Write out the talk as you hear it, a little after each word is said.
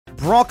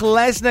Brock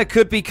Lesnar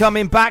could be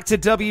coming back to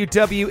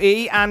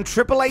WWE, and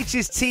Triple H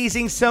is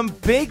teasing some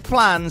big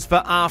plans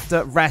for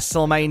after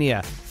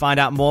WrestleMania. Find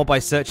out more by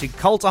searching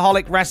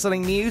Cultaholic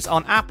Wrestling News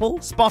on Apple,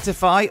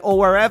 Spotify, or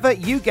wherever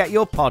you get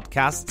your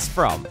podcasts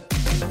from.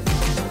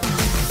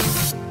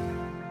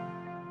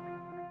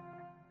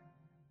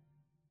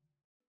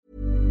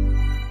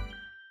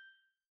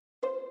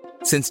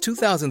 Since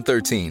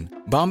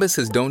 2013, Bombas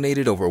has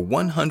donated over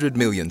 100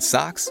 million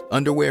socks,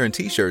 underwear, and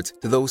T-shirts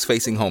to those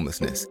facing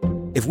homelessness.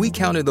 If we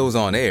counted those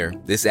on air,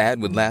 this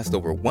ad would last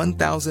over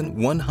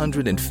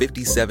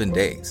 1,157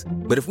 days.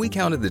 But if we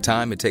counted the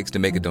time it takes to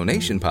make a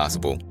donation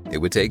possible, it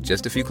would take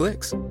just a few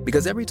clicks.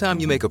 Because every time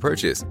you make a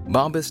purchase,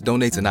 Bombas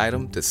donates an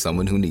item to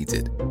someone who needs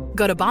it.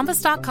 Go to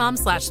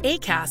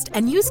bombas.com/ACAST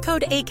and use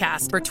code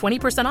ACAST for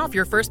 20% off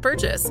your first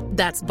purchase.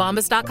 That's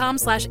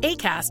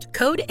bombas.com/ACAST,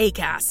 code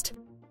ACAST.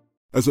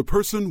 As a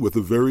person with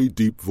a very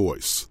deep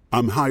voice,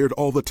 I'm hired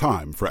all the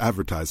time for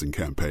advertising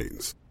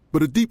campaigns.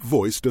 But a deep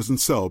voice doesn't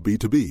sell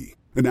B2B,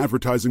 and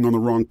advertising on the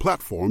wrong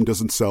platform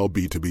doesn't sell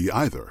B2B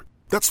either.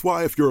 That's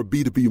why if you're a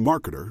B2B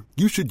marketer,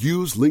 you should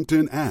use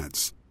LinkedIn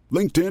ads.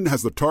 LinkedIn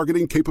has the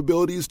targeting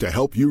capabilities to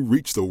help you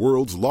reach the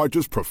world's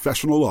largest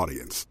professional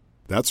audience.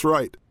 That's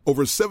right,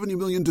 over 70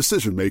 million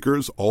decision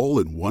makers all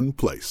in one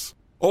place.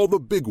 All the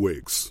big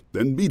wigs,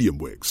 then medium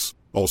wigs,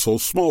 also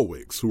small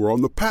wigs who are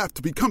on the path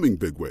to becoming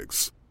big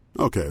wigs.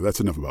 Okay, that's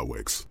enough about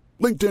wigs.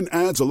 LinkedIn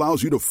ads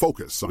allows you to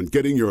focus on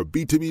getting your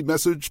B2B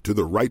message to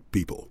the right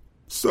people.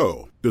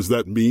 So, does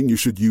that mean you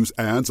should use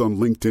ads on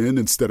LinkedIn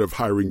instead of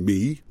hiring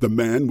me, the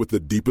man with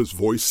the deepest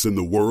voice in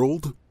the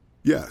world?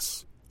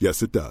 Yes.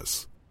 Yes, it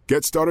does.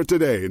 Get started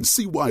today and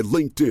see why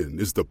LinkedIn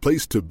is the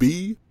place to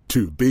be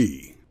to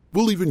be.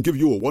 We'll even give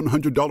you a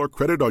 $100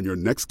 credit on your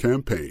next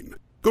campaign.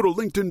 Go to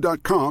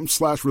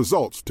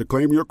linkedin.com/results to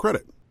claim your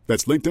credit.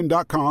 That's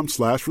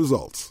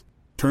linkedin.com/results.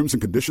 Terms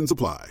and conditions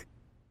apply.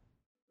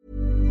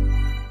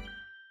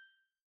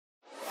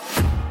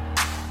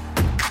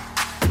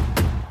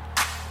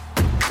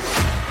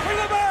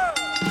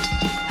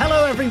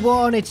 Hello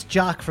everyone, it's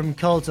Jack from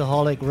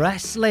Cultaholic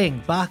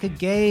Wrestling, back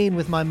again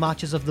with my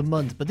matches of the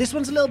month. But this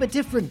one's a little bit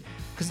different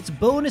because it's a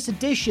bonus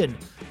edition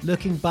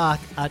looking back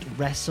at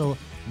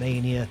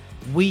WrestleMania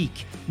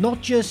week.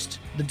 Not just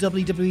the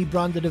WWE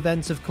branded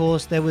events, of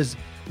course. There was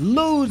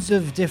loads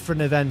of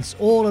different events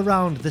all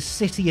around the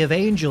City of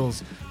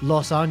Angels,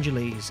 Los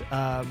Angeles.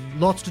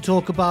 Lots to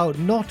talk about.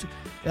 Not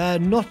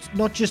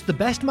just the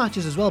best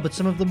matches as well, but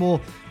some of the more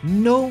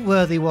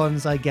noteworthy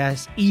ones, I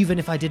guess, even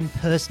if I didn't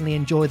personally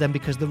enjoy them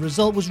because the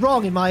result was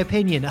wrong, in my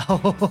opinion.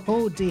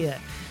 Oh dear,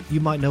 you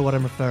might know what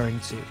I'm referring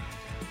to.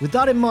 With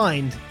that in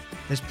mind,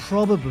 there's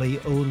probably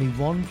only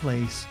one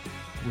place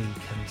we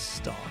can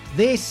start.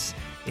 This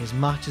is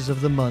Matches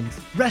of the Month,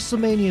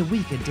 WrestleMania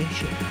Week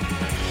Edition.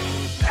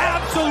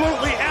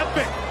 Absolutely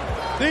epic!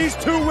 These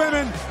two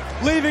women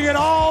leaving it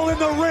all in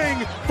the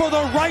ring for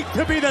the right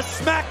to be the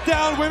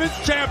SmackDown Women's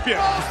Champion.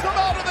 Come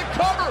out of the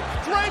cover,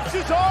 drapes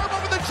his arm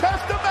over the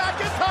chest of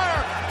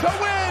McIntyre to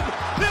win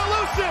the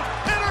elusive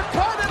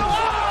Intercontinental.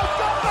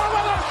 Gunther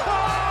with a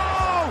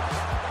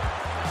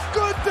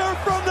Gunther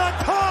from the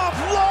top,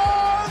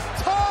 long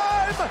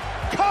time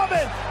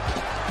coming.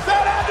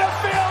 That had to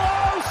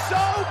feel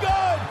so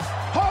good.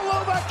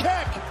 Haluva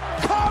kick,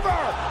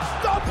 cover,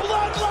 the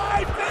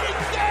bloodline being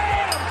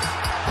damned.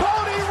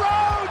 Cody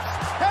Rhodes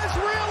has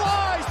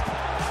realized,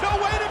 no,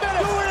 wait a minute.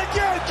 Do it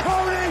again,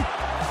 Cody.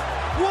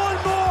 One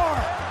more.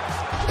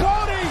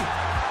 Cody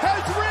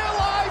has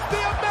realized the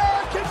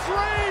American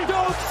dream.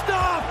 Don't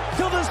stop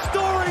till the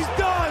story's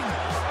done.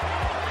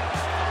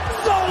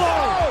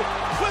 Solo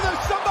with a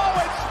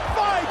Samoan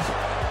spike.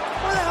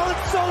 Where the hell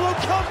did Solo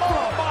come from?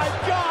 Oh my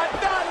God,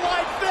 not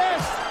like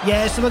this.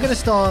 Yeah, so we're going to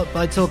start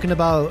by talking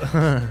about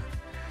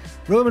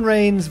Roman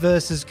Reigns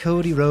versus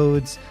Cody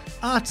Rhodes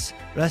at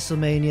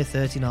WrestleMania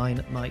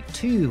 39 Night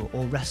 2,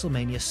 or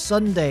WrestleMania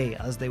Sunday,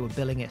 as they were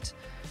billing it.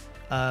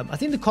 I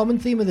think the common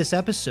theme of this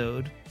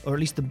episode, or at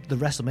least the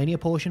WrestleMania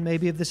portion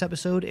maybe of this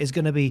episode, is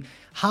going to be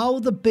how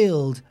the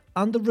build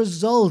and the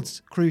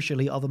results,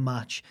 crucially, of a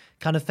match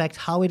can affect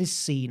how it is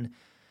seen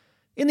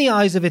in the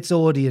eyes of its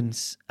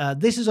audience.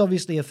 This is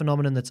obviously a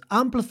phenomenon that's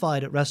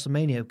amplified at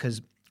WrestleMania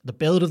because the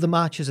build of the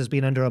matches has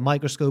been under a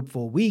microscope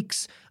for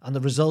weeks, and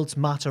the results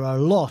matter a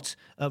lot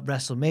at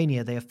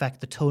WrestleMania. They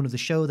affect the tone of the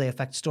show, they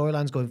affect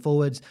storylines going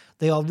forwards,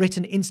 they are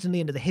written instantly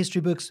into the history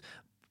books,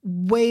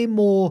 way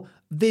more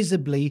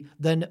visibly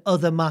than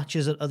other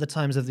matches at other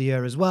times of the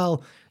year as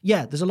well.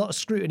 Yeah, there's a lot of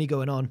scrutiny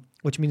going on,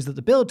 which means that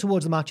the build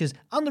towards the matches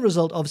and the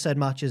result of said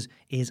matches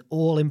is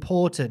all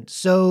important.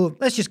 So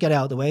let's just get it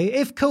out of the way.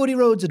 If Cody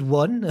Rhodes had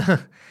won,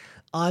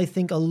 I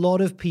think a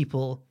lot of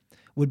people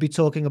would be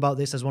talking about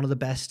this as one of the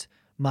best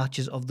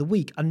matches of the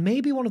week, and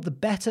maybe one of the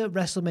better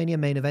WrestleMania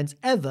main events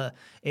ever.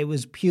 It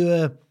was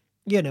pure,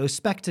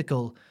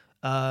 spectacle.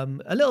 A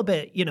little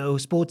bit,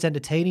 sports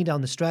entertaining down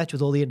the stretch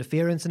with all the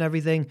interference and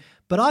everything,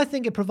 but I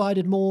think it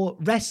provided more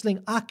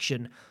wrestling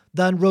action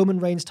than Roman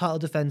Reigns title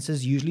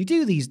defenses usually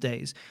do these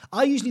days.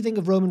 I usually think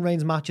of Roman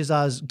Reigns matches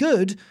as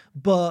good,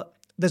 but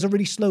there's a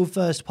really slow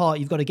first part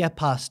you've got to get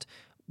past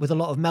with a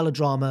lot of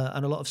melodrama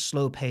and a lot of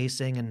slow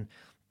pacing and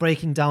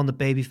breaking down the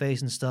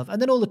babyface and stuff.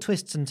 And then all the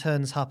twists and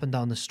turns happen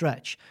down the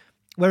stretch.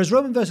 Whereas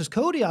Roman versus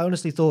Cody, I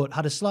honestly thought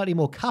had a slightly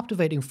more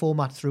captivating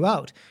format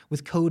throughout,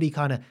 with Cody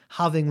kind of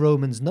having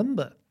Roman's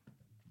number.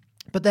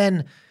 But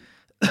then,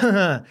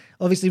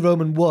 obviously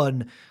Roman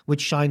won,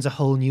 which shines a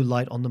whole new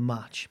light on the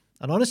match.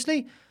 And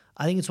honestly,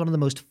 I think it's one of the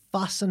most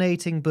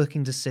fascinating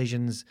booking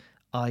decisions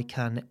I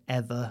can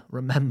ever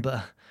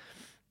remember.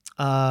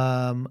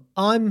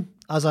 I'm,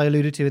 as I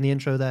alluded to in the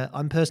intro there,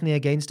 I'm personally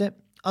against it,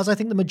 as I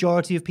think the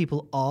majority of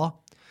people are.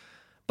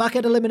 Back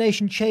at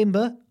Elimination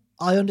Chamber,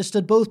 I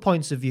understood both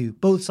points of view,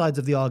 both sides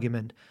of the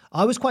argument.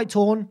 I was quite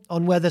torn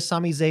on whether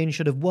Sami Zayn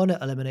should have won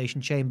at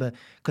Elimination Chamber,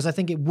 because I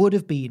think it would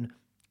have been,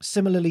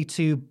 similarly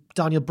to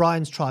Daniel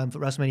Bryan's triumph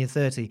at WrestleMania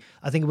 30,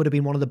 I think it would have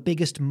been one of the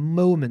biggest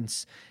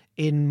moments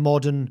in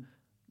modern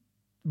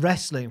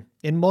wrestling,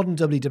 in modern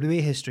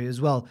WWE history as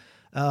well.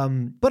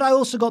 But I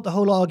also got the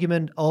whole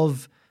argument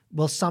of,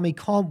 well, Sami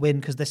can't win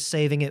because they're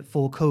saving it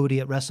for Cody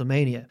at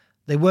WrestleMania.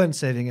 They weren't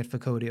saving it for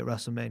Cody at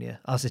WrestleMania,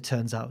 as it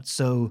turns out.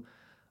 So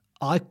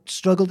I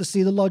struggle to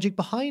see the logic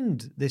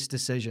behind this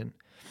decision.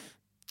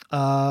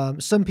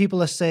 Some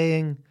people are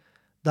saying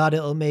that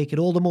it'll make it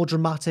all the more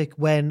dramatic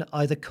when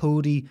either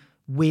Cody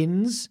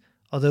wins,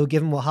 although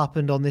given what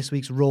happened on this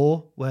week's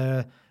Raw,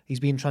 where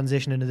he's been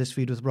transitioned into this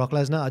feud with Brock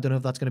Lesnar, I don't know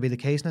if that's going to be the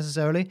case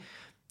necessarily,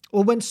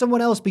 or when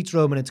someone else beats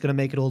Roman, it's going to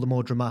make it all the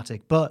more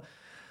dramatic. But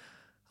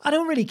I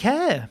don't really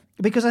care,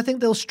 because I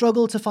think they'll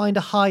struggle to find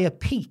a higher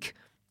peak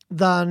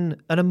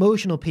than an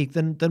emotional peak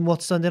than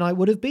what Sunday night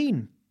would have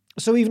been.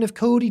 So even if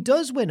Cody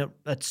does win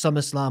at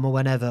SummerSlam or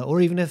whenever,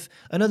 or even if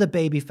another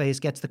babyface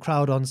gets the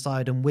crowd on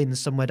side and wins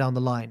somewhere down the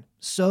line,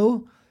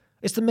 so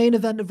it's the main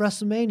event of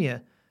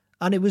WrestleMania.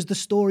 And it was the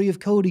story of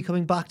Cody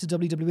coming back to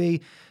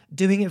WWE,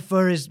 doing it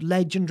for his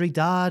legendary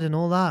dad and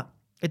all that.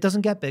 It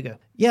doesn't get bigger.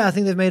 Yeah, I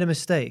think they've made a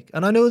mistake.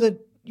 And I know that,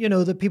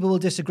 that people will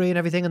disagree and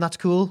everything, and that's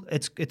cool.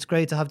 It's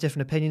great to have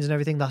different opinions and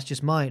everything. That's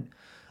just mine.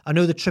 I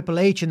know that Triple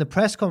H in the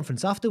press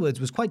conference afterwards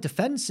was quite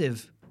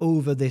defensive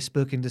over this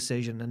booking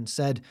decision and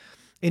said,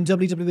 in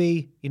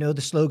WWE,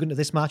 the slogan of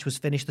this match was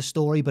finish the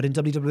story, but in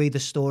WWE, the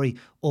story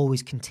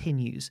always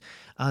continues.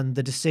 And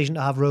the decision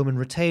to have Roman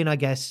retain, I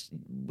guess,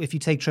 if you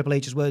take Triple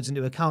H's words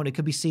into account, it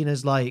could be seen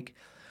as like,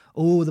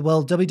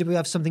 WWE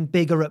have something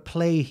bigger at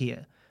play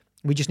here.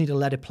 We just need to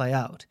let it play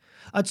out.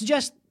 I'd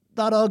suggest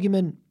that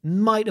argument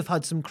might have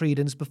had some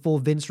credence before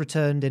Vince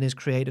returned in his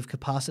creative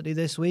capacity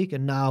this week,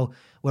 and now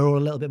we're all a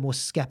little bit more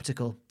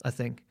skeptical, I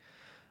think.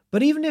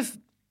 But even if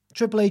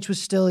Triple H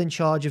was still in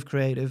charge of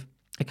creative,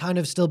 it kind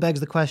of still begs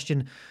the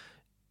question,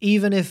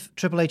 even if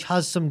Triple H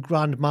has some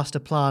grand master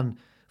plan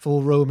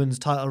for Roman's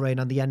title reign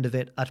and the end of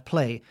it at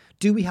play,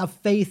 do we have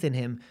faith in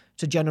him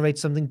to generate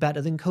something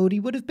better than Cody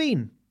would have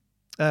been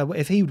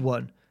if he'd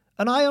won?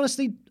 And I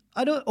honestly,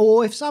 I don't,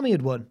 or if Sami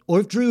had won, or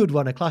if Drew had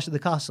won at Clash at the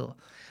Castle.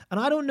 And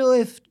I don't know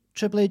if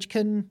Triple H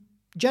can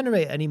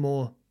generate any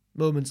more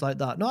moments like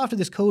that. Not after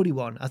this Cody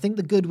one. I think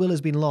the goodwill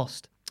has been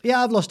lost.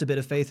 Yeah, I've lost a bit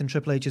of faith in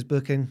Triple H's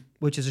booking,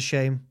 which is a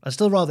shame. I'd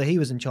still rather he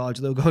was in charge,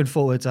 though, going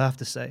forwards, I have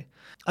to say.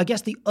 I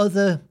guess the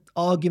other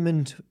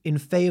argument in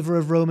favour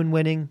of Roman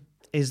winning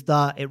is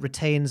that it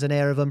retains an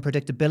air of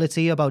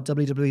unpredictability about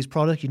WWE's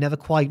product. You never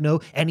quite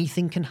know.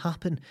 Anything can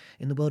happen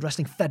in the World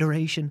Wrestling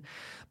Federation.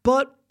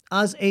 But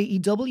as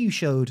AEW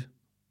showed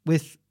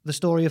with the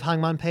story of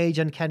Hangman Page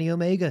and Kenny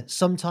Omega,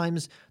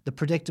 sometimes the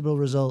predictable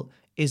result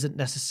isn't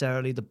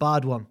necessarily the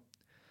bad one.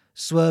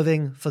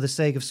 Swerving for the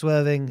sake of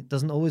swerving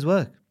doesn't always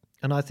work.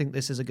 And I think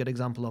this is a good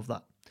example of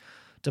that.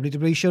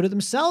 WWE showed it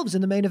themselves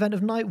in the main event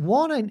of night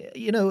one. And,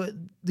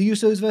 the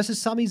Usos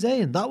versus Sami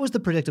Zayn. That was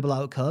the predictable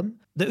outcome.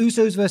 The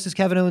Usos versus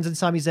Kevin Owens and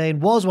Sami Zayn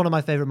was one of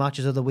my favourite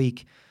matches of the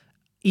week,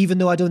 even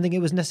though I don't think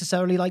it was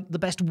necessarily like the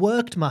best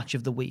worked match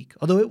of the week.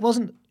 Although it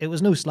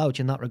was no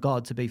slouch in that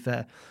regard, to be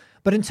fair.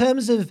 But in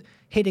terms of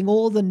hitting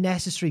all the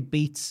necessary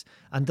beats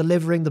and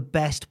delivering the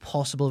best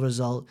possible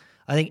result,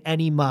 I think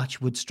any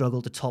match would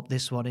struggle to top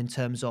this one in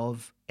terms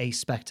of a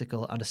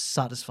spectacle and a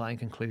satisfying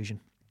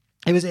conclusion.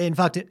 It was, in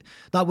fact,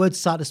 that word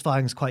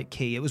satisfying is quite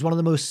key. It was one of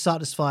the most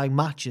satisfying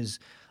matches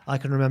I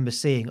can remember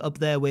seeing, up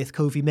there with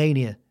Kofi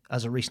Mania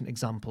as a recent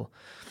example.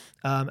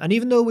 And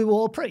even though we were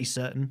all pretty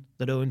certain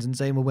that Owens and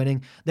Zayn were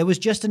winning, there was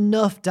just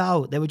enough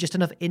doubt. There were just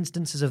enough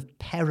instances of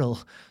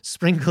peril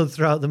sprinkled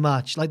throughout the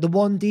match. Like the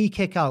 1D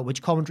kick out,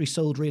 which commentary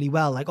sold really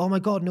well. Like, oh my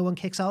God, no one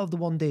kicks out of the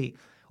 1D.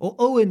 Or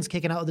Owens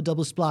kicking out of the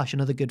double splash,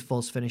 another good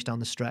false finish down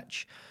the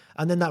stretch.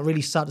 And then that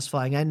really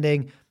satisfying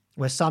ending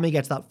where Sami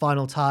gets that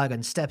final tag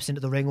and steps into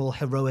the ring all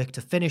heroic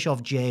to finish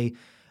off Jay.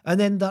 And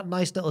then that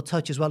nice little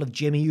touch as well of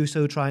Jimmy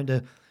Uso trying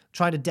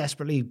to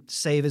desperately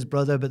save his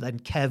brother, but then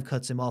Kev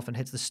cuts him off and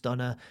hits the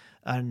stunner.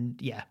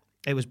 And yeah,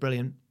 it was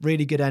brilliant.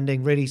 Really good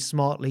ending, really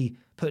smartly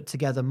put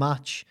together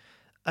match,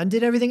 and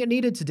did everything it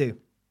needed to do.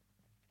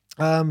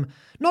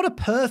 Not a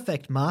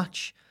perfect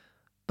match,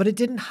 but it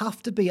didn't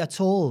have to be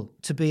at all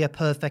to be a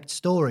perfect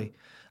story.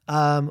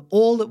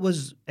 All that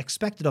was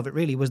expected of it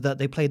really was that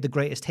they played the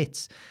greatest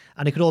hits,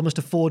 and it could almost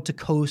afford to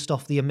coast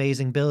off the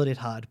amazing build it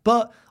had.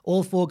 But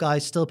all 4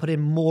 guys still put in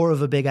more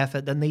of a big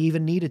effort than they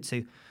even needed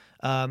to.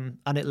 And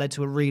it led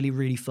to a really,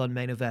 really fun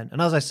main event.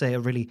 And as I say, a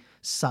really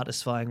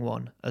satisfying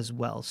one as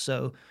well.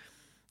 So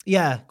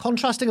yeah,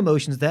 contrasting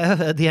emotions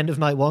there at the end of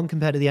night 1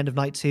 compared to the end of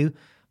night 2.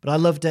 But I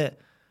loved it.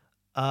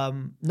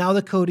 Now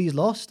that Cody's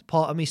lost,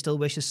 part of me still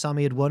wishes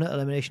Sami had won at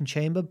Elimination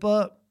Chamber.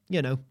 But,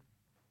 you know,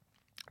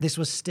 this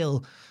was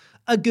still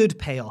a good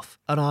payoff.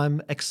 And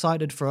I'm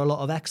excited for a lot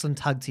of excellent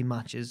tag team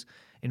matches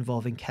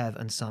involving Kev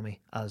and Sami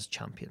as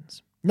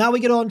champions. Now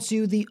we get on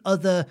to the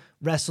other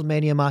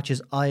WrestleMania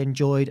matches I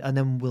enjoyed, and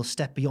then we'll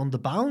step beyond the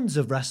bounds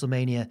of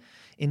WrestleMania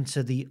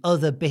into the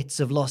other bits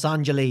of Los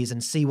Angeles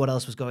and see what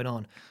else was going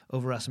on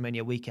over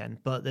WrestleMania weekend.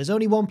 But there's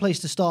only one place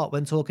to start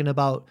when talking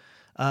about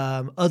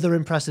other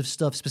impressive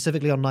stuff,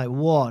 specifically on night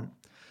 1.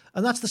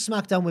 And that's the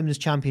SmackDown Women's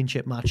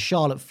Championship match,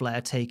 Charlotte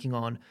Flair taking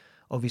on,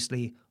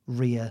 obviously,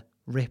 Rhea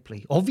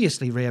Ripley.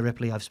 Obviously, Rhea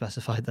Ripley, I've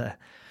specified there.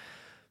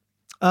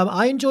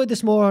 I enjoyed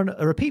this more on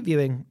a repeat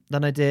viewing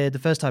than I did the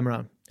first time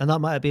around. And that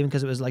might have been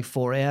because it was like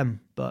 4 a.m.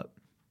 But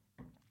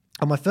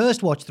on my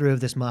first watch through of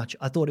this match,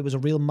 I thought it was a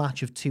real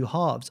match of 2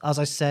 halves, as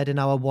I said in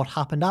our What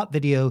Happened At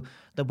video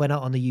that went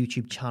out on the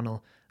YouTube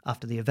channel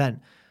after the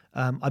event.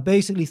 I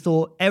basically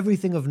thought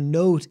everything of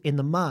note in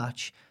the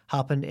match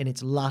happened in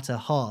its latter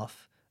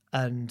half,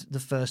 and the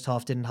first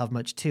half didn't have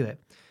much to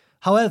it.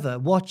 However,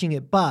 watching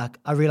it back,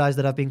 I realized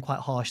that I've been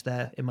quite harsh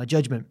there in my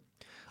judgment.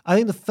 I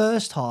think the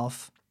first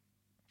half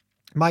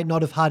might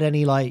not have had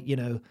any, like, you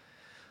know,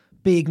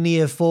 big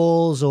near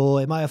falls,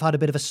 or it might have had a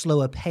bit of a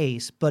slower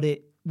pace, but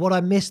what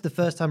I missed the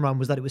first time around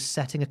was that it was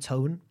setting a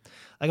tone,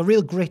 like a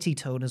real gritty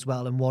tone as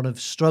well, and one of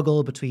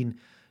struggle between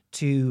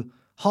 2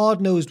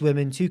 hard-nosed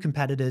women, 2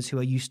 competitors who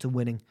are used to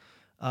winning.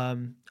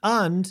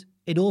 And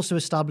it also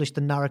established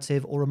the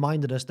narrative, or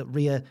reminded us that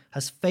Rhea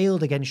has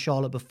failed against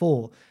Charlotte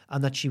before,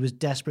 and that she was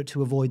desperate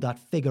to avoid that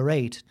figure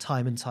 8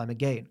 time and time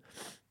again,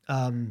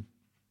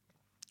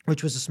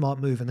 which was a smart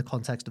move in the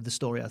context of the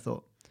story, I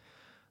thought.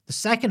 The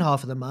second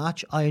half of the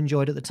match, I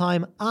enjoyed at the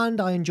time,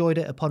 and I enjoyed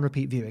it upon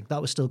repeat viewing.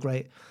 That was still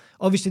great.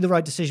 Obviously, the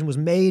right decision was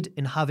made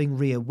in having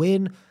Rhea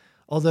win,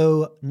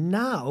 although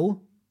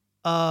now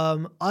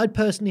I'd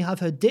personally have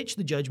her ditch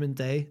the Judgment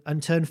Day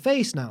and turn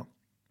face now.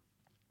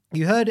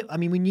 You heard, I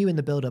mean, we knew in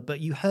the build-up,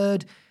 but you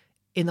heard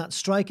in that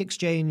strike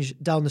exchange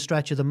down the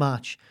stretch of the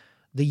match,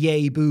 the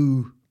yay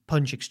boo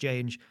punch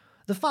exchange,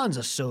 the fans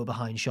are so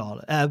behind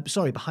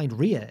behind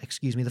Rhea,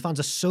 excuse me. The fans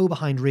are so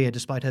behind Rhea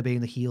despite her being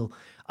the heel.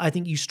 I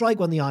think you strike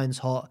when the iron's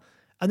hot,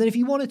 and then if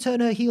you want to turn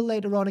her heel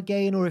later on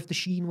again, or if the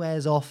sheen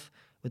wears off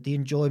with the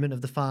enjoyment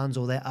of the fans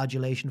or their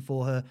adulation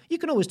for her, you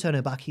can always turn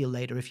her back heel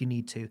later if you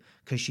need to,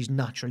 because she's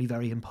naturally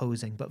very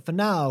imposing. But for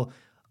now,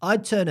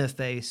 I'd turn her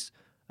face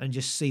and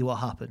just see what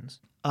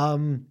happens.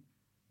 One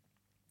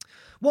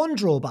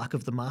drawback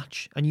of the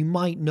match, and you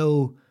might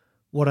know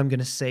what I'm going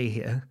to say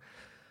here,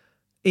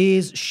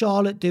 is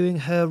Charlotte doing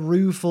her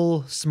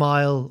rueful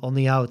smile on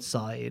the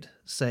outside,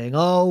 saying,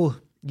 "Oh,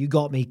 you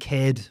got me,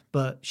 kid,"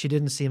 but she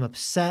didn't seem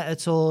upset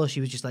at all. She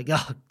was just like,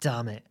 "Oh,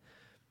 damn it."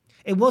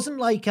 It wasn't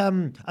like,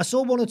 I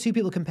saw 1 or 2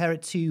 people compare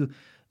it to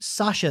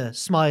Sasha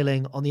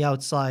smiling on the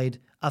outside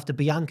after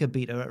Bianca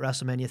beat her at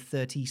WrestleMania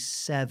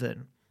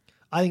 37.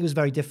 I think it was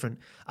very different.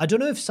 I don't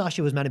know if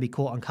Sasha was meant to be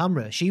caught on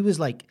camera. She was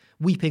like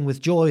weeping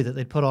with joy that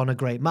they'd put on a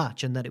great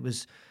match, and that it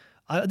was,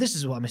 this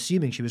is what I'm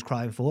assuming she was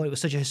crying for. It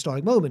was such a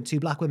historic moment. 2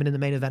 black women in the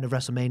main event of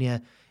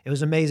WrestleMania. It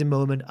was an amazing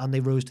moment, and they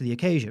rose to the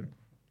occasion.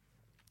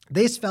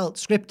 This felt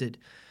scripted.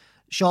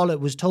 Charlotte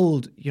was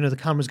told, you know, the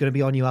camera's going to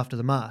be on you after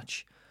the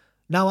match.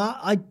 Now,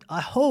 I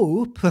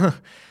hope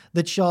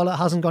that Charlotte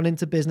hasn't gone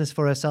into business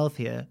for herself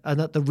here, and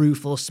that the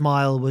rueful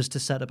smile was to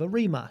set up a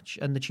rematch,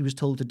 and that she was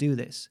told to do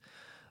this.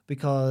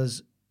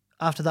 Because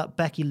after that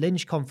Becky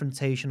Lynch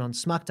confrontation on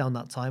SmackDown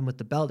that time with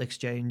the belt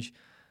exchange,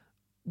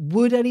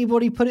 would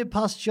anybody put it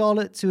past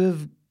Charlotte to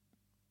have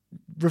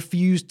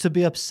refused to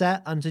be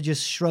upset and to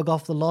just shrug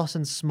off the loss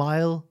and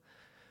smile?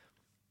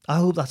 I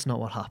hope that's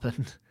not what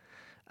happened.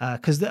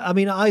 Because, I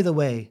mean, either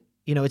way,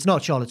 you know, it's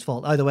not Charlotte's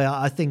fault. Either way,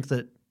 I think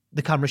that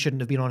the camera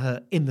shouldn't have been on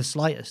her in the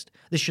slightest.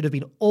 This should have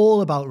been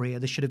all about Rhea.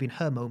 This should have been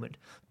her moment.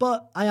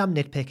 But I am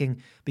nitpicking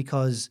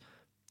because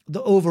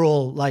the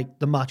overall, like,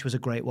 the match was a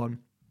great one.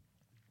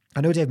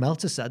 I know Dave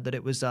Meltzer said that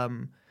it was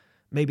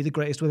maybe the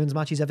greatest women's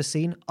match he's ever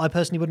seen. I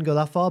personally wouldn't go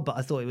that far, but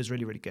I thought it was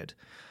really, really good.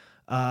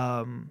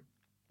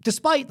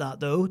 Despite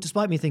that, though,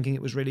 despite me thinking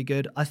it was really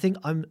good, I think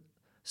I'm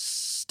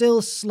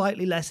still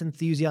slightly less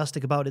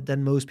enthusiastic about it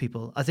than most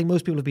people. I think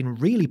most people have been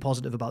really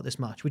positive about this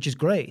match, which is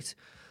great.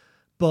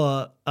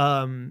 But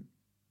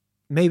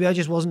maybe I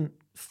just wasn't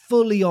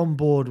fully on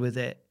board with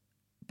it.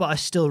 But I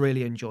still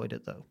really enjoyed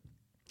it, though.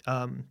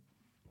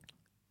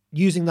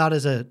 Using that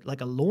as a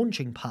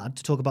launching pad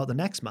to talk about the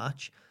next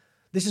match,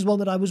 this is one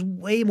that I was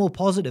way more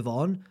positive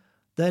on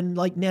than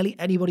like nearly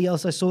anybody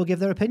else I saw give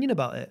their opinion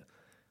about it.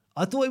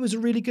 I thought it was a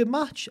really good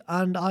match,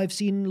 and I've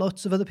seen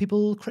lots of other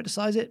people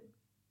criticize it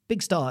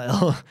big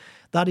style.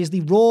 That is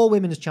the Raw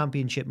Women's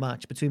Championship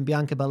match between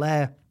Bianca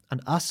Belair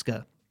and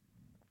Asuka.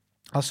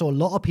 I saw a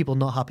lot of people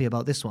not happy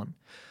about this one.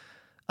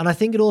 And I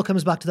think it all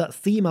comes back to that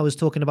theme I was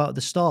talking about at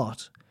the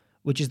start,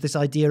 which is this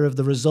idea of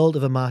the result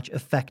of a match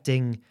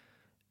affecting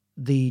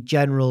the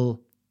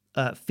general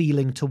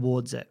feeling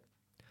towards it.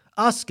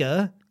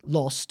 Asuka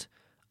lost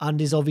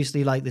and is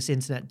obviously like this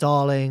internet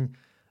darling,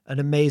 an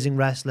amazing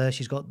wrestler.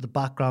 She's got the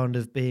background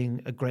of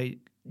being a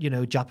great,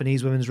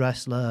 Japanese women's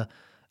wrestler,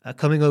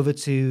 coming over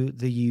to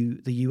the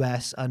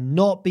US and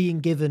not being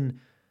given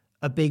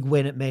a big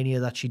win at Mania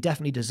that she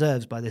definitely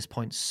deserves by this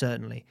point,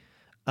 certainly.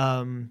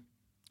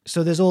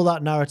 So there's all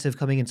that narrative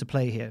coming into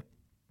play here.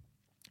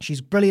 She's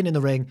brilliant in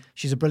the ring.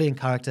 She's a brilliant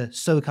character,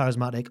 so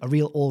charismatic, a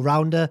real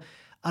all-rounder.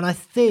 And I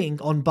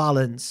think, on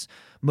balance,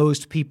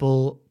 most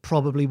people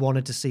probably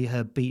wanted to see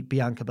her beat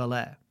Bianca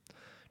Belair.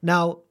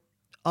 Now,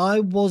 I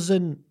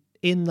wasn't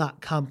in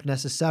that camp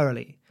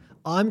necessarily.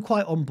 I'm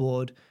quite on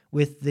board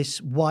with this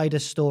wider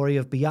story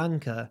of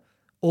Bianca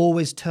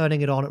always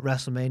turning it on at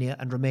WrestleMania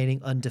and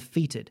remaining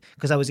undefeated,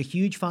 because I was a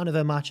huge fan of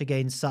her match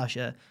against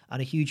Sasha and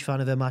a huge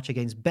fan of her match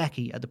against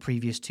Becky at the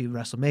previous 2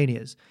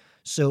 WrestleManias.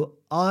 So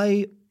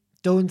I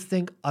don't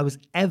think I was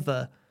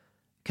ever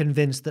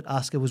convinced that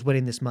Asuka was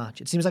winning this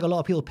match. It seems like a lot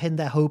of people pinned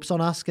their hopes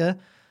on Asuka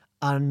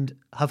and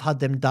have had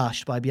them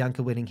dashed by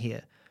Bianca winning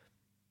here.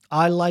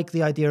 I like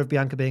the idea of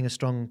Bianca being a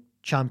strong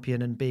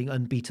champion and being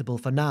unbeatable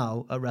for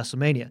now at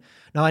WrestleMania.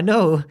 Now, I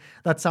know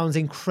that sounds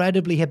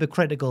incredibly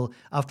hypocritical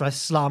after I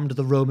slammed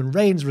the Roman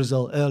Reigns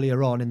result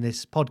earlier on in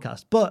this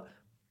podcast, but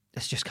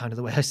it's just kind of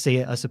the way I see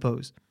it, I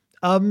suppose.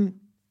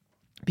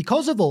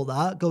 Because of all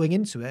that, going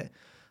into it,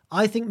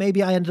 I think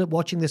maybe I ended up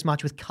watching this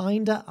match with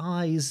kinder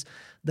eyes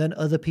than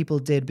other people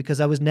did, because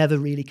I was never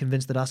really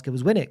convinced that Asuka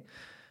was winning.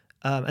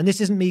 And this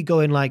isn't me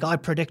going like, I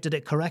predicted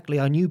it correctly,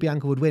 I knew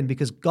Bianca would win,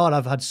 because God,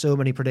 I've had so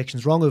many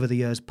predictions wrong over the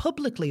years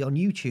publicly on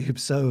YouTube.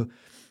 So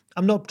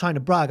I'm not trying to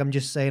brag. I'm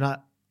just saying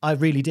I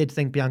really did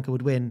think Bianca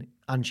would win,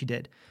 and she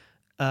did.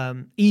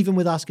 Even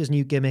with Asuka's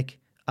new gimmick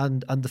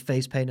and the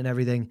face paint and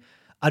everything,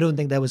 I don't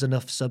think there was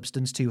enough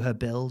substance to her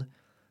build.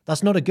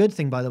 That's not a good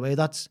thing, by the way.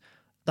 That's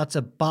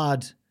a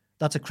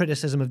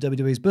criticism of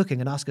WWE's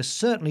booking, and Asuka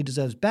certainly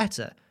deserves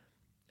better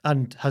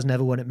and has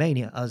never won at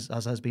Mania, as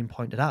has been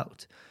pointed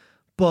out.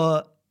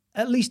 But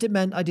at least it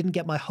meant I didn't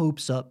get my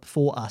hopes up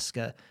for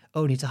Asuka,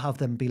 only to have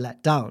them be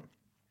let down.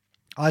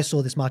 I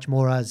saw this match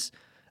more as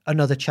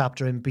another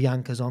chapter in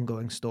Bianca's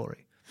ongoing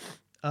story.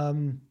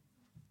 I've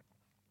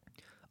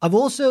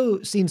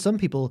also seen some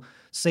people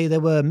say there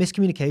were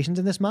miscommunications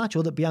in this match,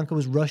 or that Bianca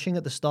was rushing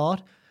at the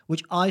start,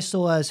 which I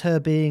saw as her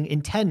being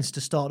intense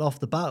to start off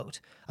the bout.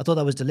 I thought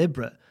that was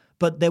deliberate.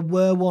 But there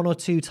were 1 or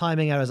 2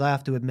 timing errors, I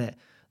have to admit,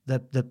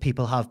 that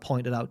people have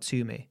pointed out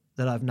to me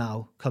that I've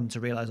now come to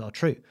realize are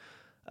true.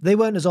 They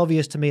weren't as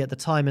obvious to me at the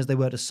time as they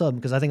were to some,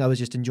 because I think I was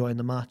just enjoying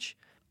the match.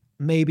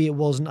 Maybe it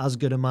wasn't as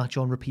good a match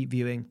on repeat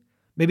viewing.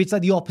 Maybe it's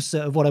like the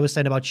opposite of what I was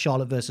saying about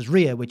Charlotte versus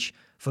Rhea, which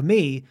for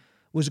me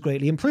was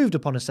greatly improved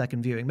upon a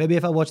second viewing. Maybe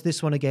if I watch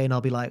this one again, I'll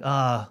be like,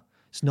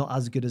 it's not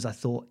as good as I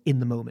thought in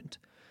the moment.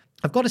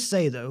 I've got to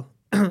say, though,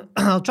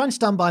 I'll try and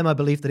stand by my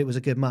belief that it was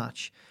a good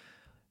match.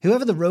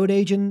 Whoever the road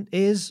agent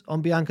is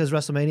on Bianca's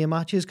WrestleMania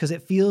matches, because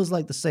it feels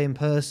like the same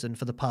person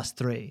for the past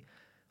 3,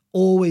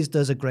 always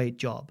does a great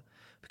job,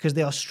 because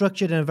they are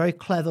structured in a very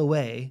clever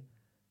way,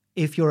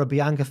 if you're a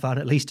Bianca fan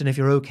at least, and if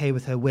you're okay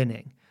with her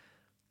winning.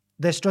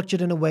 They're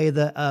structured in a way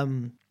that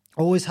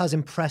always has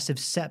impressive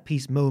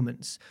set-piece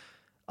moments.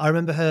 I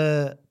remember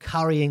her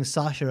carrying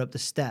Sasha up the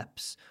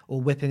steps, or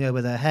whipping her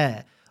with her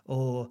hair,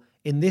 or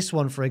in this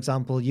one, for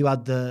example, you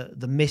had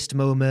the mist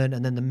moment,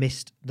 and then the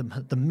mist,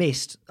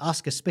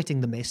 Asuka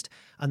spitting the mist,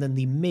 and then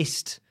the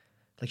mist,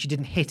 like she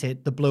didn't hit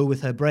it, the blow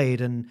with her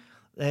braid, and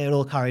it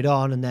all carried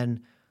on, and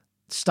then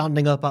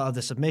standing up out of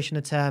the submission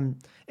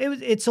attempt.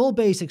 It's all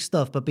basic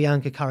stuff, but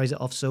Bianca carries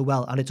it off so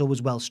well, and it's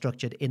always well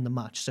structured in the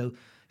match. So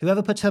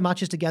whoever puts her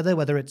matches together,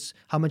 whether it's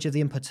how much of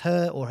the input's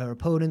her or her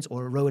opponents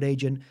or a road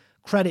agent,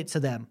 credit to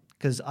them,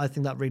 because I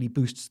think that really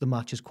boosts the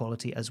match's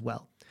quality as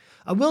well.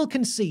 I will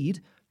concede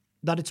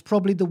that it's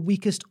probably the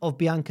weakest of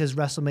Bianca's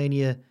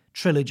WrestleMania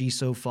trilogy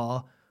so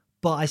far,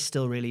 but I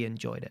still really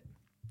enjoyed it.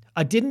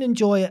 I didn't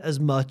enjoy it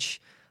as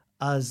much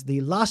as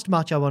the last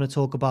match I want to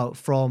talk about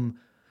from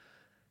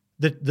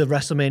the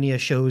WrestleMania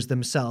shows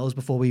themselves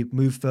before we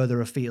move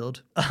further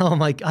afield. Oh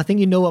my, I think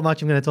you know what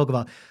match I'm going to talk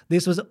about.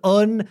 This was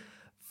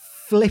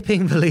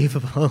unflipping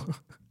believable.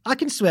 I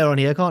can swear on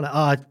here, can't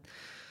I?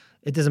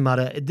 It doesn't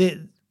matter.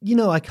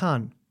 I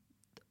can.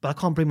 But I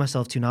can't bring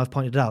myself to now. I've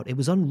pointed it out. It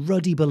was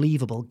unruddy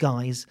believable,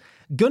 guys.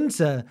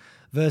 Gunther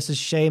versus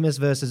Sheamus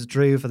versus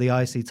Drew for the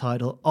IC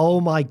title. Oh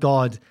my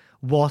God,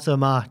 what a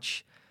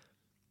match.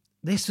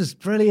 This was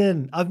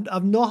brilliant.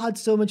 I've not had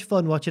so much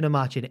fun watching a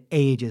match in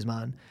ages,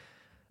 man.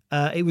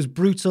 It was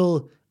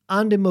brutal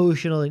and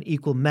emotional in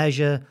equal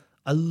measure.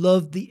 I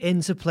loved the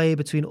interplay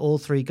between all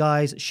 3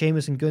 guys.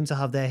 Sheamus and Gunther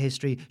have their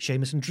history.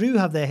 Sheamus and Drew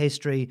have their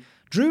history.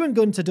 Drew and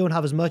Gunther don't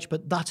have as much,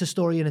 but that's a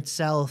story in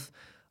itself.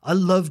 I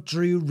love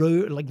Drew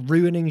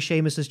ruining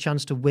Sheamus's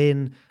chance to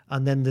win,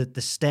 and then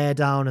the stare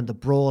down and the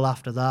brawl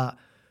after that.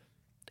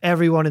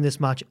 Everyone in this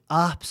match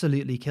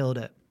absolutely killed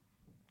it.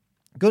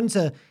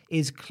 Gunther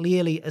is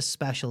clearly a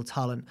special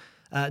talent,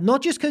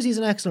 not just because he's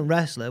an excellent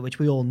wrestler, which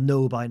we all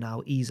know by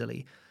now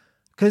easily,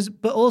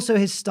 but also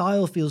his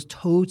style feels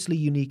totally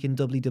unique in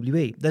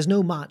WWE. There's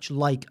no match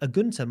like a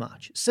Gunther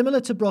match. Similar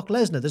to Brock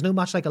Lesnar, there's no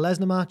match like a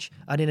Lesnar match,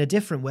 and in a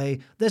different way,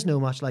 there's no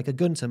match like a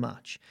Gunther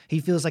match. He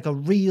feels like a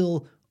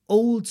real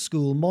old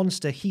school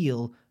monster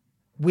heel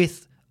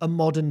with a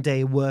modern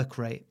day work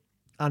rate,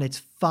 and it's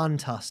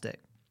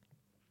fantastic.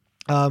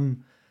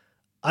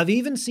 I've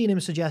even seen him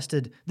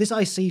suggested, this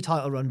IC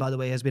title run, by the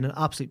way, has been an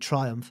absolute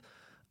triumph,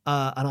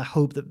 and I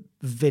hope that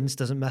Vince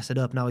doesn't mess it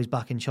up now he's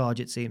back in charge,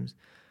 it seems.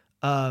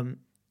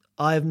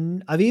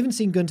 I've even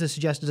seen Gunther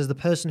suggested as the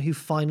person who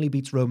finally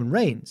beats Roman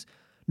Reigns.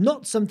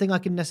 Not something I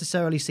can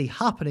necessarily see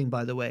happening,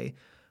 by the way,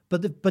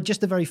 but just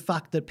the very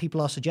fact that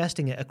people are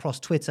suggesting it across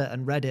Twitter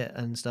and Reddit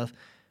and stuff,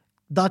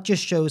 that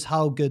just shows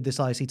how good this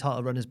IC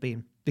title run has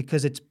been,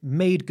 because it's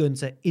made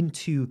Gunther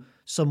into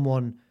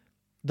someone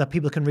that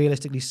people can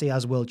realistically see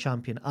as world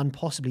champion and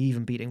possibly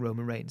even beating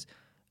Roman Reigns.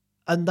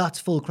 And that's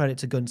full credit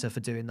to Gunther for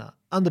doing that,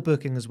 and the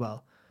booking as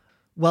well.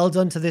 Well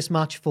done to this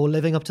match for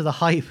living up to the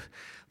hype,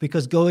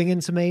 because going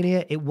into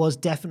Mania, it was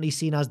definitely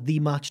seen as the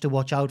match to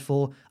watch out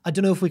for. I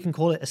don't know if we can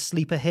call it a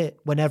sleeper hit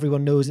when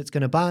everyone knows it's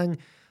going to bang,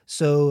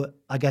 so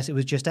I guess it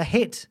was just a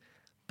hit.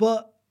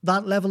 But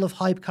that level of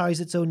hype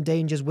carries its own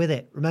dangers with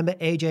it. Remember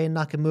AJ and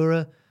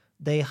Nakamura?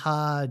 They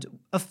had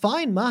a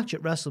fine match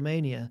at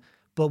WrestleMania,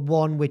 but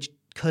one which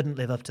couldn't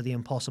live up to the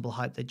impossible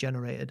hype they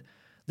generated.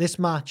 This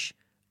match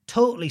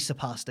totally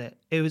surpassed it.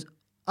 It was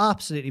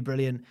absolutely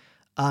brilliant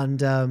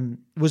and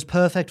was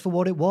perfect for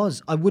what it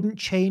was. I wouldn't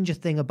change a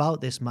thing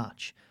about this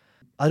match.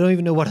 I don't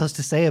even know what else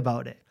to say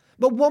about it.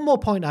 But one more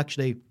point,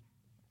 actually.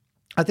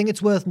 I think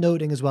it's worth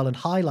noting as well and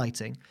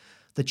highlighting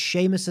that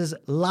Sheamus's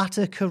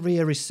latter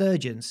career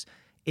resurgence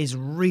is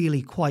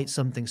really quite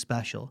something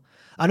special.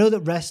 I know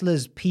that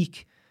wrestlers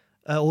peak,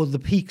 or the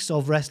peaks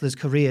of wrestlers'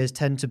 careers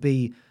tend to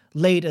be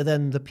later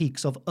than the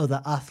peaks of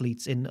other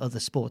athletes in other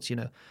sports, you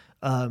know.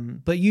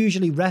 But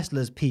usually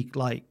wrestlers peak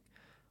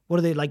what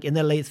are they, in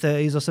their late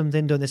 30s or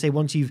something? Don't they say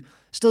once you've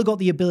still got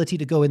the ability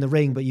to go in the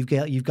ring, but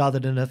you've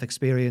gathered enough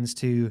experience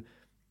to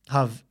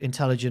have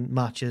intelligent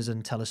matches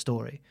and tell a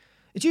story?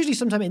 It's usually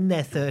sometime in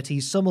their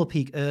 30s. Some will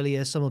peak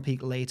earlier, some will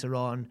peak later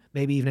on,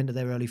 maybe even into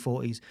their early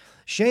 40s.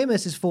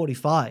 Sheamus is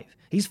 45.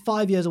 He's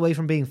 5 years away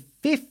from being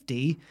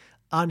 50,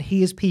 and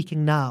he is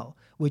peaking now,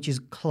 which is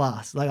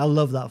class. I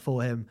love that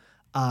for him,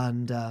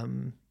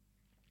 and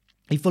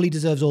he fully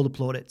deserves all the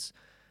plaudits.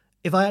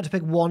 If I had to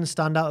pick one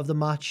standout of the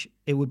match,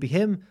 it would be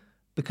him,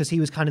 because he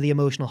was kind of the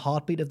emotional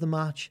heartbeat of the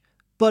match.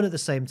 But at the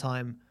same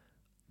time,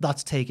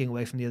 that's taking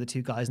away from the other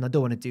two guys, and I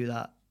don't want to do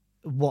that.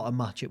 What a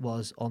match it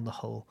was on the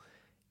whole.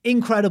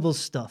 Incredible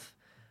stuff.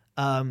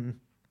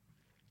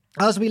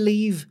 As we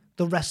leave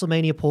the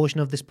WrestleMania portion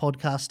of this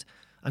podcast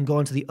and go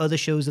on to the other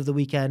shows of the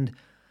weekend,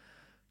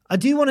 I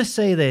do want to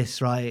say this,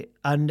 right?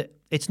 And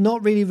it's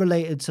not really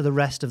related to the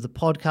rest of the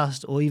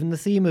podcast or even the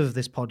theme of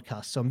this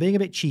podcast, so I'm being a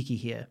bit cheeky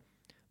here.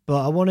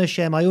 But I want to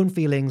share my own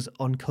feelings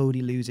on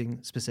Cody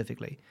losing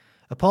specifically.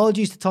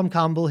 Apologies to Tom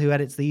Campbell, who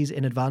edits these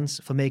in advance,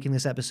 for making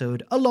this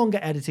episode a longer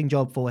editing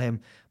job for him.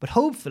 But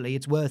hopefully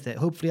it's worth it.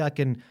 Hopefully I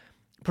can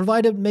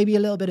provide maybe a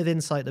little bit of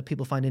insight that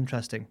people find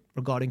interesting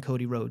regarding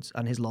Cody Rhodes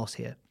and his loss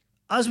here.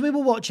 As we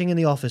were watching in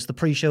the office the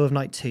pre-show of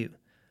night 2,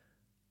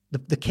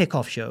 the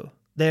kickoff show,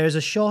 there is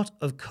a shot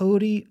of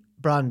Cody,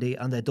 Brandy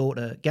and their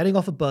daughter getting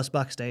off a bus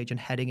backstage and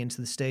heading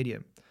into the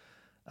stadium.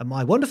 And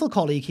my wonderful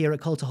colleague here at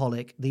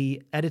Cultaholic,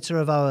 the editor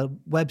of our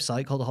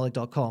website,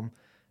 cultaholic.com,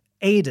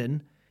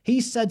 Aidan, he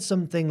said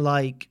something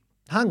like,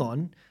 hang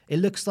on, it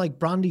looks like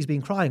Brandy's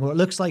been crying, or it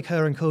looks like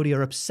her and Cody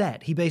are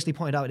upset. He basically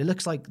pointed out, it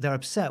looks like they're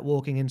upset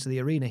walking into the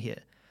arena here.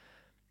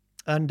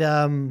 And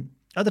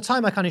at the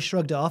time, I kind of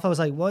shrugged it off. I was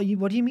like, what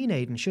do you mean,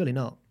 Aidan? Surely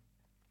not.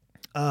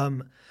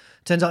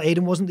 Turns out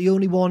Aidan wasn't the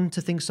only one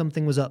to think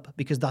something was up,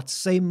 because that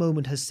same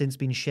moment has since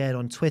been shared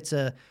on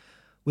Twitter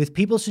with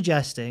people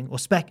suggesting, or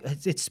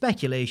it's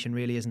speculation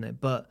really, isn't it?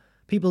 But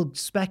people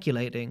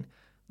speculating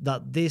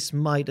that this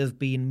might have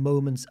been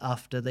moments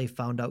after they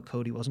found out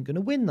Cody wasn't going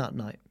to win that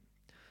night.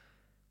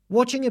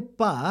 Watching it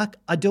back,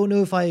 I don't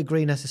know if I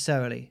agree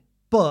necessarily,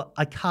 but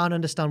I can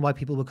understand why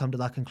people would come to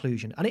that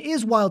conclusion. And it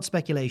is wild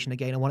speculation,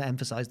 again, I want to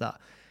emphasize that.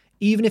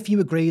 Even if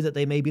you agree that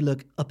they maybe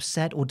look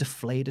upset or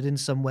deflated in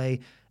some way,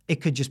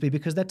 it could just be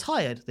because they're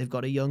tired, they've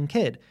got a young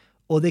kid,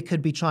 or they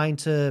could be trying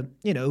to,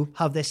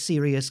 have their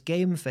serious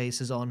game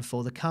faces on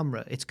for the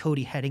camera. It's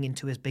Cody heading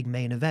into his big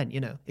main event,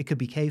 it could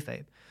be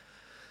kayfabe.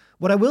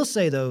 What I will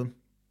say, though,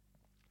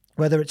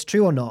 whether it's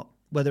true or not,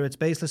 whether it's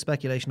baseless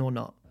speculation or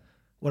not,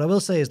 what I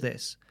will say is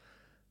this.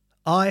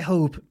 I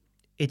hope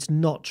it's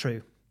not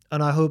true.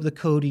 And I hope that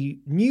Cody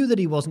knew that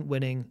he wasn't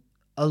winning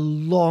a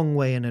long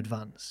way in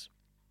advance.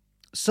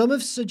 Some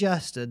have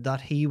suggested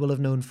that he will have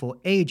known for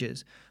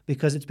ages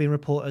because it's been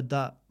reported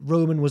that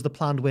Roman was the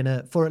planned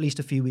winner for at least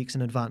a few weeks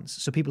in advance.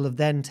 So people have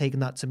then taken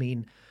that to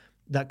mean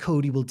that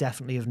Cody will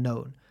definitely have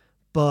known.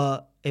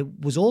 But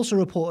it was also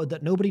reported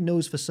that nobody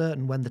knows for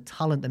certain when the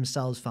talent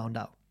themselves found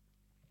out.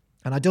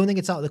 And I don't think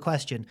it's out of the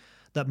question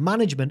that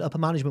upper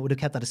management would have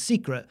kept that a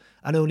secret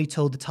and only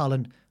told the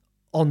talent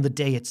on the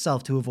day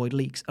itself to avoid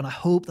leaks. And I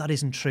hope that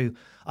isn't true.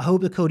 I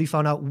hope that Cody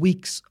found out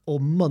weeks or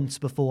months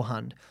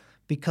beforehand,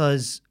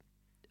 because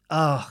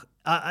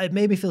it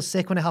made me feel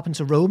sick when it happened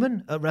to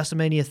Roman at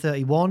WrestleMania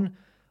 31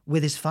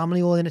 with his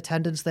family all in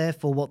attendance there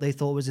for what they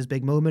thought was his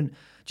big moment.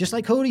 Just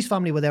like Cody's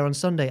family were there on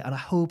Sunday, and I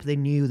hope they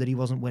knew that he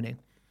wasn't winning.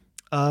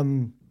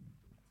 People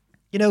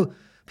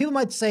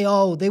might say,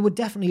 oh, they would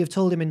definitely have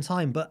told him in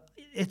time, but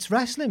it's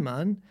wrestling,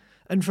 man.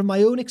 And from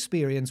my own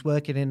experience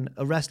working in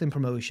a wrestling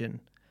promotion,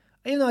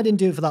 even though I didn't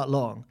do it for that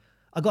long,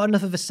 I got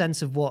enough of a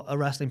sense of what a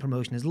wrestling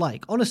promotion is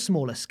like, on a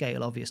smaller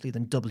scale, obviously,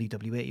 than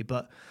WWE,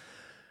 but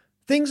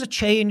things are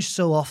changed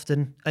so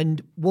often,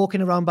 and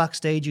walking around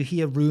backstage, you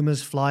hear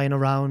rumors flying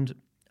around,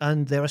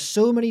 and there are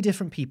so many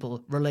different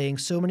people relaying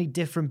so many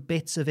different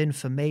bits of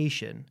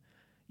information.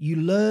 You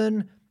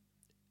learn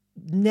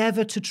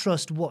never to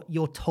trust what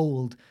you're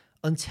told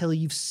until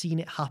you've seen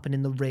it happen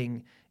in the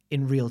ring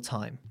in real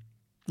time.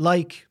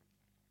 Like,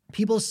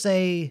 people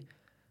say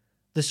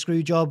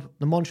the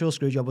Montreal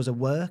screw job was a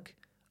work.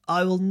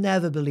 I will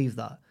never believe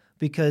that,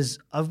 because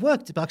I've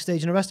worked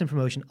backstage in a wrestling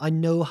promotion. I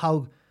know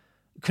how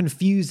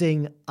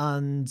confusing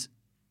and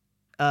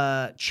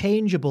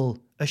changeable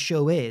a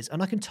show is,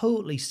 and I can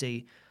totally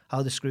see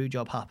how the screw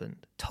job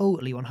happened.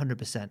 Totally,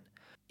 100%.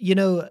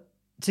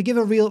 To give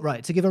a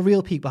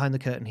real peek behind the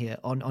curtain here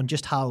on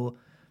just how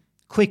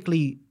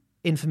quickly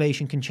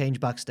information can change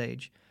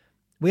backstage.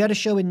 We had a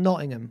show in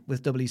Nottingham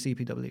with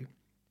WCPW.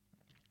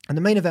 And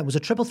the main event was a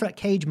triple threat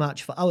cage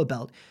match for our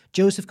belt.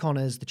 Joseph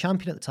Connors, the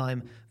champion at the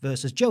time,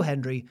 versus Joe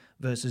Hendry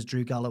versus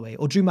Drew Galloway,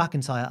 or Drew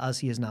McIntyre as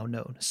he is now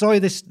known. Sorry,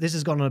 this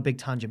has gone on a big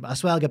tangent, but I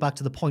swear I'll get back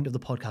to the point of the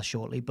podcast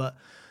shortly. But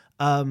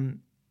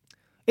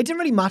it didn't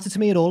really matter to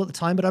me at all at the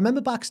time, but I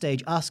remember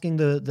backstage asking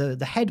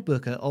the head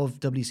booker of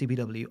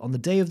WCPW on the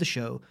day of the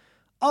show,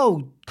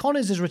 oh,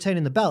 Connors is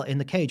retaining the belt in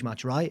the cage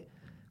match, right?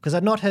 Because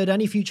I'd not heard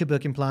any future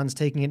booking plans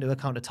taking into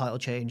account a title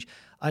change.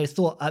 I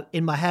thought,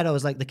 in my head, I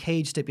was like, the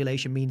cage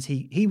stipulation means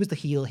he was the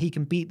heel. He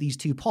can beat these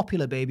two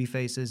popular baby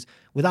faces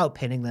without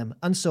pinning them,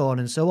 and so on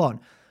and so on.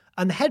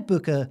 And the head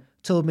booker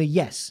told me,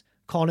 yes,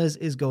 Connors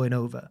is going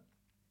over.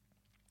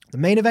 The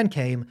main event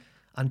came,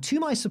 and to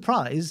my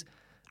surprise,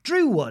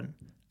 Drew won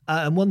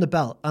and won the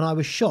belt. And I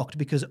was shocked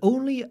because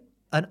only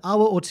an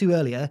hour or two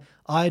earlier,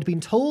 I had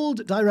been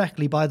told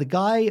directly by the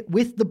guy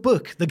with the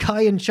book, the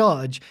guy in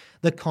charge,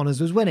 that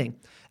Connors was winning.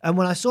 And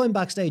when I saw him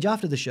backstage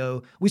after the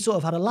show, we sort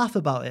of had a laugh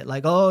about it.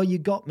 Like, oh, you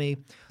got me.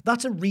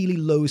 That's a really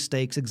low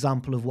stakes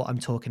example of what I'm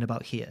talking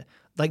about here.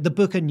 Like, the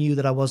booker knew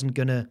that I wasn't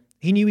going to...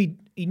 He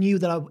knew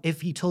that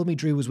if he told me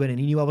Drew was winning,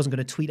 he knew I wasn't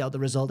going to tweet out the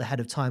result ahead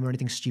of time or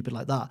anything stupid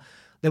like that.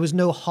 There was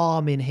no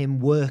harm in him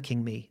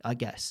working me, I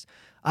guess.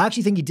 I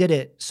actually think he did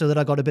it so that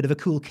I got a bit of a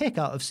cool kick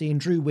out of seeing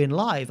Drew win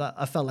live.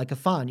 I felt like a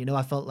fan,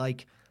 I felt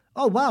like,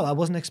 oh, wow, I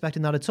wasn't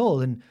expecting that at all.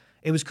 And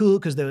it was cool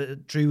because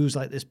Drew was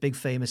like this big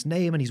famous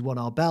name and he's won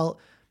our belt.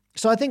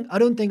 So I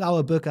don't think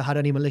our booker had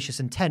any malicious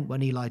intent when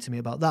he lied to me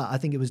about that. I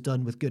think it was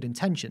done with good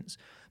intentions.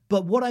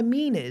 But what I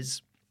mean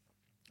is,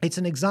 it's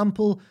an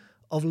example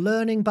of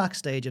learning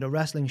backstage at a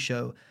wrestling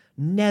show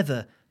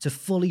never to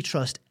fully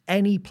trust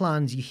any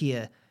plans you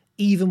hear,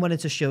 even when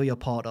it's a show you're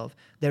part of.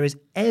 There is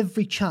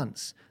every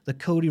chance that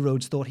Cody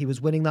Rhodes thought he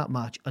was winning that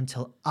match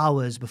until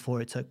hours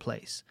before it took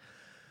place.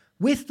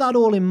 With that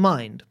all in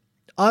mind,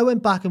 I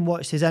went back and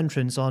watched his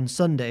entrance on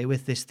Sunday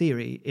with this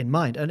theory in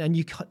mind, and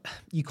you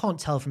can't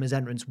tell from his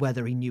entrance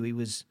whether he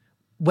knew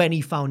when he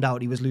found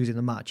out he was losing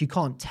the match. You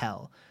can't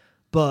tell.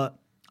 But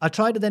I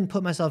tried to then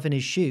put myself in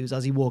his shoes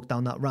as he walked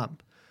down that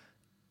ramp,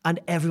 and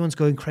everyone's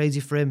going crazy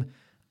for him,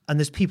 and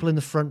there's people in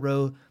the front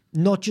row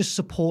not just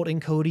supporting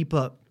Cody,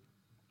 but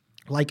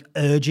like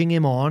urging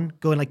him on,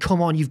 going like,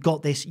 come on, you've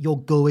got this, you're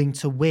going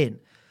to win.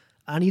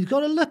 And you've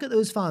got to look at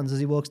those fans as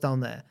he walks down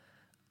there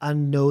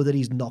and know that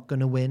he's not going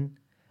to win.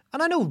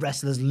 And I know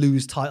wrestlers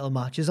lose title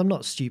matches. I'm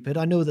not stupid.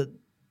 I know that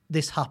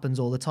this happens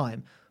all the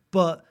time.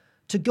 But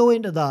to go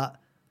into that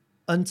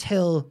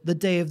until the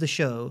day of the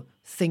show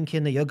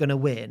thinking that you're going to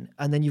win,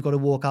 and then you've got to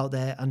walk out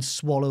there and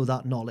swallow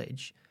that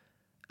knowledge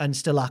and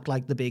still act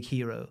like the big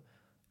hero,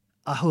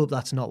 I hope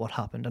that's not what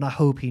happened. And I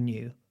hope he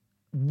knew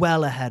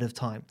well ahead of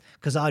time,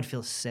 because I'd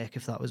feel sick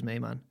if that was me,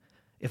 man.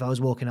 If I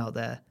was walking out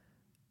there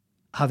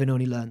having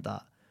only learned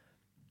that.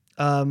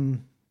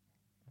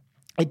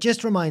 It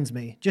just reminds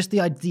me, just the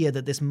idea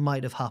that this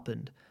might have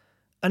happened.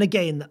 And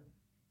again,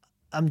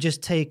 I'm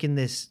just taking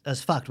this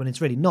as fact when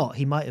it's really not.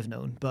 He might have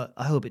known, but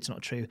I hope it's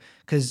not true.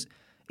 Because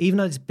even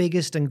at its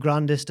biggest and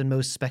grandest and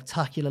most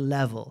spectacular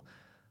level,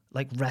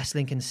 like,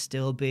 wrestling can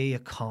still be a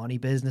carny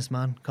business,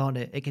 man, can't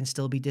it? It can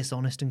still be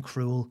dishonest and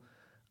cruel.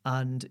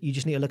 And you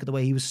just need to look at the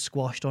way he was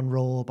squashed on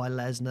Raw by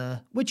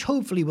Lesnar, which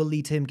hopefully will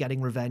lead to him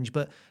getting revenge.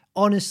 But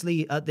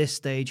honestly, at this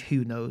stage,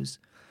 who knows?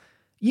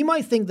 You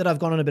might think that I've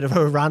gone on a bit of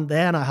a rant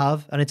there, and I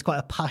have, and it's quite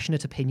a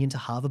passionate opinion to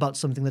have about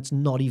something that's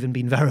not even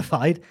been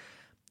verified.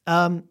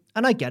 And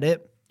I get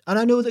it. And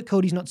I know that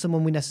Cody's not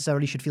someone we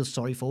necessarily should feel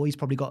sorry for. He's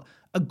probably got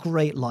a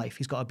great life.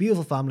 He's got a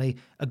beautiful family,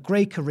 a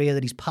great career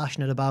that he's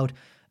passionate about.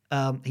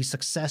 He's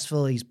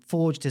successful. He's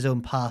forged his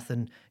own path,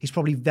 and he's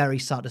probably very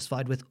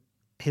satisfied with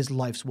his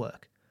life's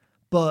work.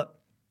 But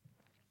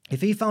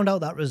if he found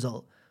out that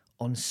result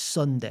on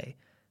Sunday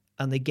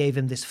and they gave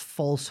him this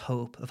false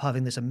hope of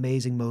having this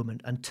amazing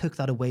moment and took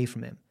that away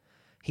from him,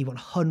 he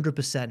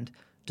 100%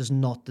 does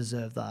not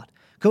deserve that.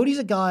 Cody's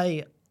a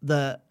guy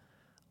that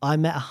I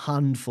met a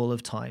handful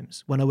of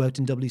times when I worked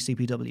in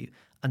WCPW.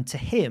 And to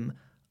him,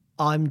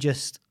 I'm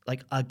just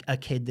like a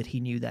kid that he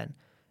knew then.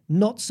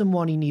 Not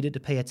someone he needed to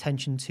pay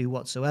attention to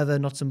whatsoever,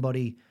 not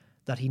somebody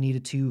that he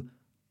needed to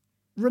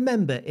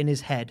remember in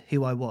his head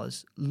who I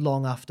was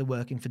long after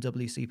working for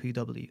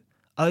WCPW.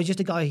 I was just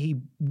a guy he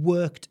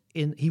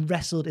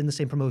wrestled in the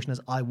same promotion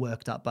as I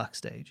worked at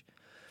backstage.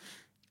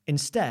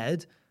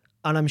 Instead,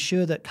 and I'm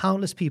sure that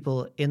countless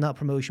people in that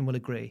promotion will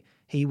agree,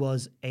 he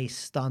was a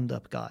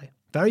stand-up guy.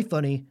 Very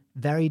funny,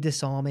 very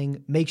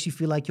disarming, makes you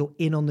feel like you're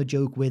in on the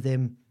joke with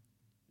him,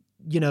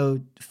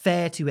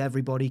 fair to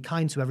everybody,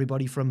 kind to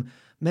everybody, from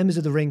members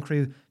of the ring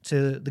crew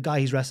to the guy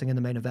he's wrestling in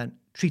the main event.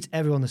 Treats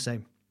everyone the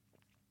same.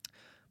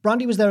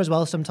 Brandy was there as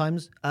well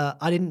sometimes.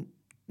 I didn't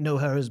know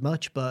her as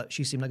much, but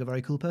she seemed like a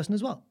very cool person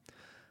as well.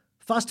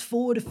 Fast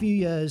forward a few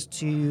years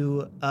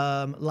to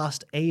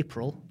last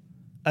April,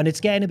 and it's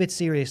getting a bit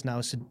serious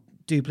now, so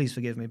do please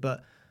forgive me.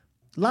 But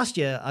last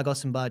year, I got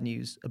some bad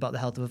news about the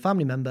health of a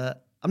family member.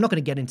 I'm not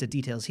going to get into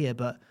details here,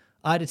 but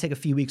I had to take a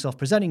few weeks off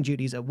presenting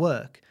duties at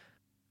work.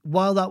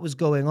 While that was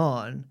going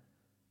on,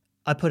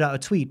 I put out a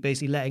tweet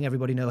basically letting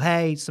everybody know,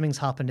 hey, something's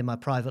happened in my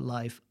private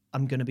life.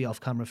 I'm going to be off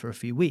camera for a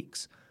few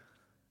weeks.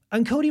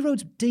 And Cody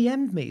Rhodes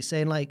DM'd me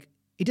saying,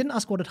 he didn't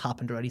ask what had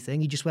happened or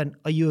anything. He just went,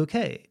 are you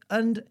okay?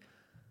 And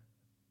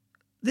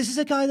this is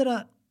a guy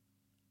that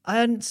I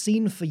hadn't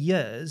seen for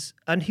years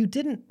and we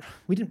didn't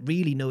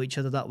really know each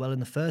other that well in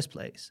the first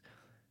place.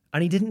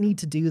 And he didn't need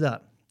to do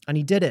that. And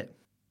he did it.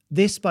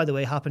 This, by the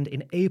way, happened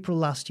in April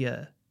last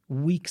year,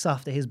 weeks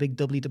after his big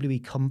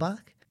WWE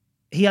comeback.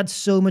 He had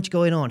so much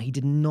going on. He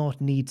did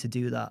not need to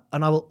do that.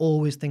 And I will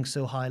always think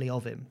so highly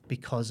of him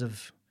because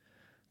of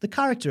the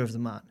character of the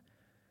man.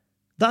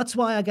 That's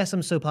why I guess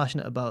I'm so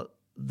passionate about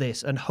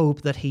this and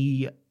hope that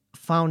he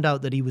found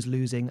out that he was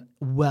losing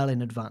well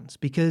in advance,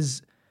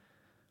 because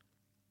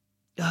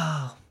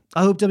I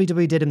hope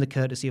WWE did him the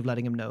courtesy of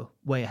letting him know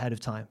way ahead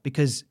of time,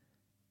 because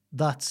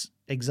that's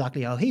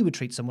exactly how he would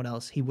treat someone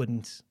else. He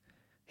wouldn't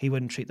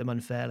treat them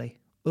unfairly.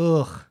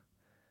 Ugh.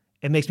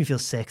 It makes me feel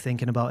sick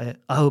thinking about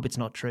it. I hope it's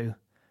not true.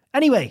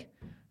 Anyway,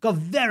 got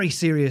very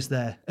serious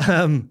there.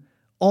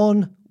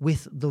 On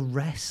with the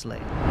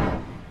wrestling.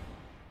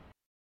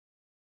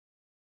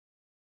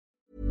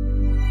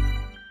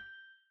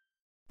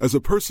 As a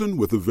person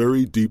with a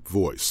very deep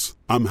voice,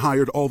 I'm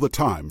hired all the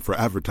time for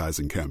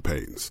advertising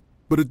campaigns.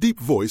 But a deep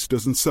voice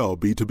doesn't sell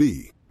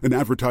B2B, and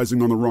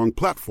advertising on the wrong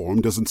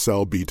platform doesn't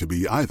sell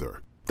B2B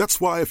either.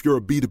 That's why if you're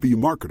a B2B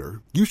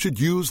marketer, you should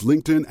use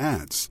LinkedIn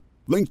ads.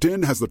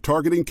 LinkedIn has the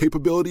targeting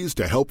capabilities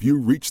to help you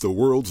reach the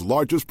world's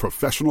largest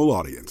professional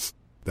audience.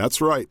 That's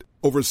right,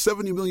 over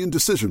 70 million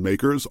decision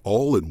makers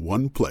all in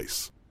one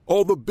place.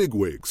 All the big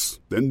wigs,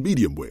 then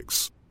medium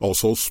wigs,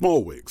 also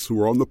small wigs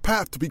who are on the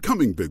path to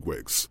becoming big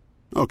wigs.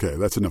 Okay,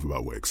 that's enough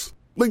about wigs.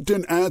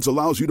 LinkedIn ads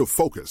allows you to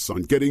focus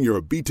on getting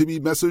your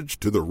B2B message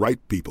to the right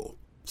people.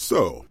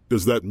 So,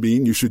 does that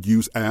mean you should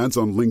use ads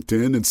on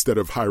LinkedIn instead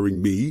of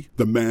hiring me,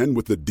 the man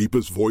with the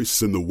deepest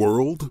voice in the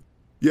world?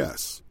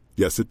 Yes.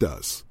 Yes, it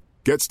does.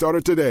 Get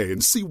started today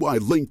and see why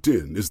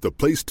LinkedIn is the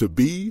place to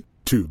be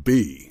to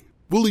be.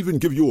 We'll even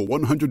give you a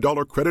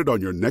 $100 credit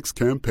on your next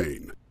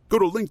campaign. Go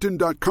to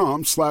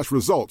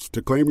linkedin.com/results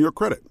to claim your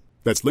credit.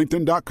 That's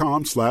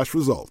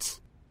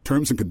linkedin.com/results.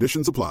 Terms and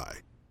conditions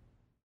apply.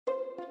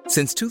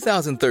 Since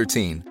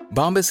 2013,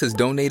 Bombas has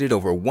donated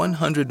over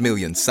 100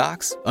 million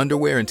socks,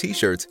 underwear, and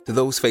T-shirts to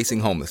those facing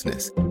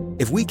homelessness.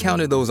 If we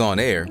counted those on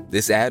air,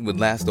 this ad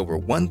would last over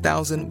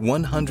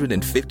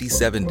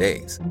 1,157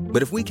 days.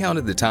 But if we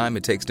counted the time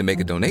it takes to make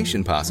a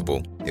donation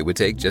possible, it would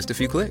take just a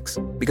few clicks.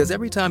 Because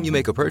every time you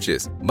make a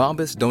purchase,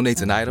 Bombas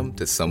donates an item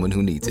to someone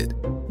who needs it.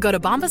 Go to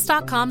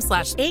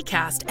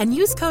bombas.com/ACAST and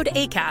use code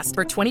ACAST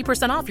for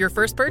 20% off your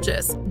first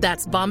purchase.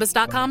 That's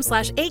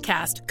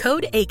bombas.com/ACAST,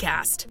 code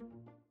ACAST.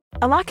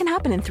 A lot can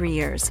happen in 3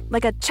 years,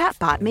 like a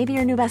chatbot may be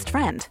your new best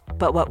friend.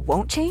 But what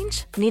won't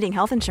change? Needing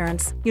health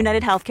insurance.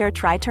 United Healthcare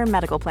Tri-Term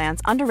Medical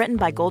Plans, underwritten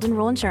by Golden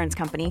Rule Insurance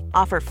Company,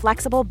 offer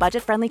flexible,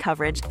 budget-friendly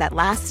coverage that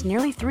lasts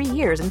nearly 3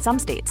 years in some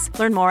states.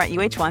 Learn more at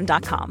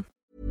uh1.com.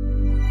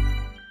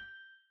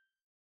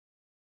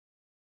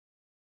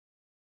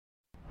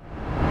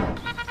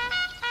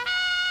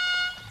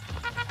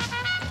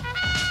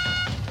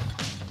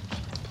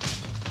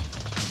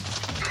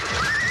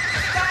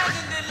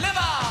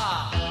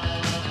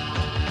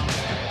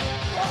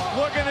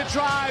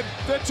 drive,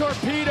 the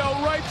torpedo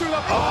right through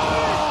the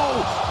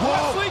body.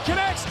 Wesley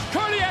connects,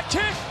 cardiac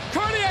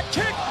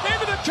kick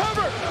into the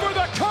cover for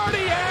the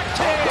cardiac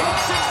kick.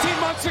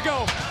 16 months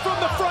ago, from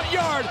the front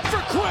yard,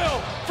 for Quill,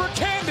 for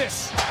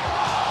Candice.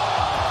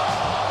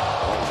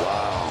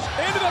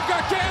 Into the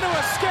Gargano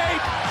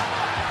escape.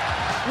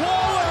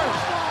 Waller,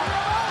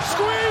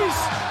 squeeze.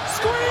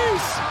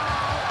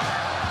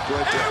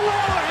 And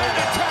Waller hand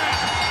attack.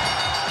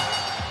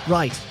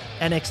 Right,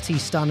 NXT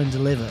Stand and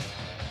Deliver.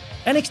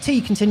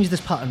 NXT continues this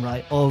pattern,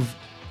 right, of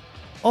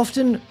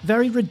often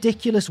very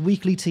ridiculous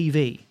weekly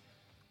TV,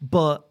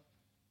 but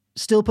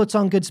still puts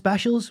on good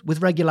specials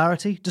with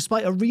regularity,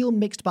 despite a real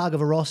mixed bag of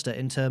a roster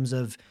in terms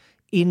of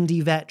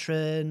indie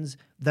veterans,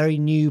 very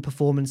new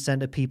performance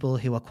center people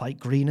who are quite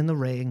green in the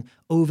ring,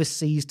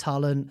 overseas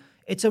talent.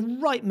 It's a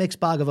right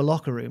mixed bag of a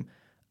locker room.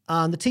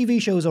 And the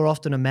TV shows are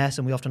often a mess,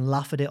 and we often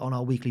laugh at it on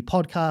our weekly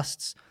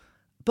podcasts.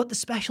 But the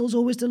specials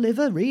always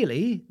deliver,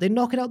 really. They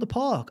knock it out the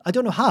park. I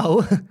don't know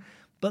how,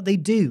 but they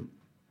do.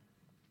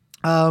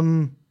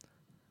 So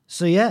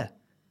yeah.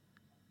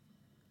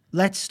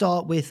 Let's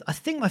start with, I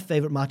think, my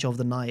favourite match of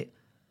the night.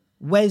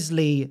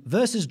 Wesley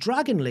versus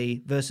Dragon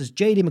Lee versus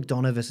JD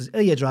McDonough versus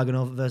Ilya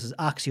Dragunov versus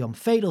Axiom.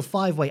 Fatal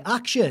 5-way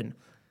action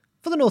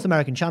for the North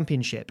American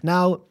Championship.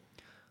 Now,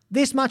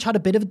 this match had a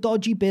bit of a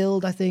dodgy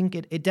build, I think.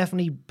 It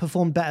definitely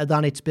performed better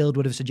than its build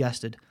would have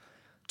suggested.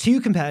 Two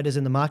competitors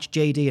in the match,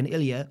 JD and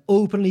Ilya,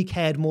 openly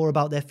cared more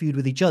about their feud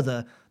with each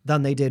other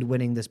than they did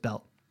winning this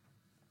belt.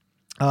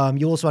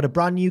 You also had a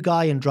brand new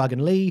guy in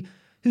Dragon Lee,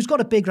 who's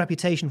got a big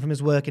reputation from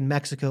his work in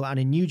Mexico and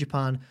in New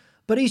Japan,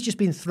 but he's just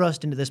been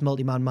thrust into this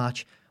multi-man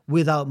match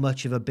without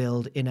much of a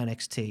build in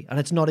NXT. And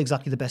it's not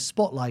exactly the best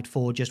spotlight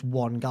for just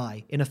one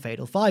guy in a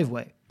fatal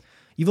 5-way.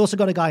 You've also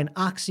got a guy in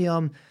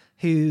Axiom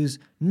who's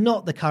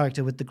not the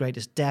character with the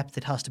greatest depth,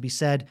 it has to be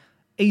said.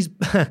 He's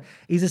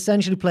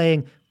essentially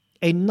playing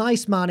a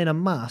nice man in a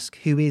mask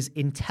who is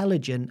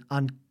intelligent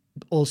and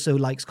also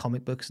likes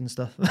comic books and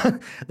stuff.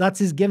 That's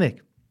his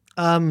gimmick.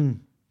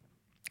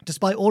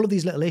 Despite all of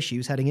these little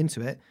issues heading into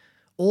it,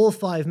 all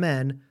 5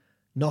 men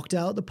knocked it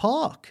out of the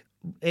park.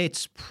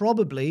 It's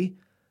probably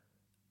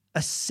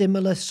a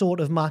similar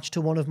sort of match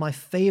to one of my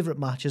favourite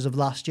matches of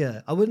last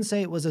year. I wouldn't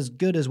say it was as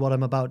good as what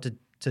I'm about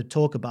to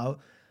talk about,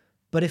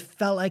 but it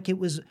felt like it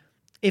was,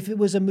 if it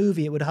was a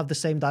movie, it would have the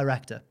same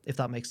director, if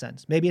that makes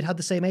sense. Maybe it had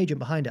the same agent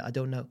behind it, I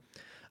don't know.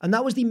 And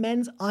that was the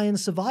Men's Iron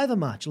Survivor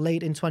match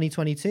late in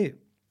 2022.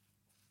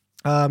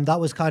 That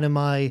was kind of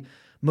my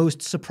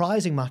most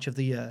surprising match of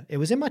the year. It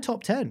was in my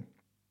top 10,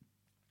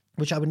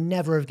 which I would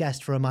never have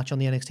guessed for a match on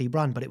the NXT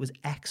brand, but it was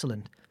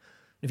excellent.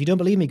 If you don't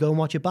believe me, go and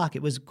watch it back.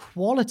 It was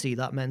quality,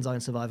 that Men's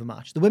Iron Survivor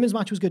match. The women's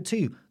match was good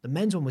too. The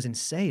men's one was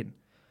insane.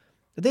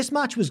 This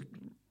match was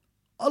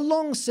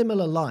along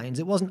similar lines.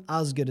 It wasn't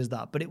as good as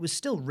that, but it was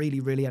still really,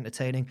 really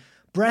entertaining.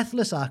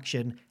 Breathless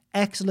action,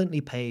 excellently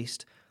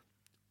paced,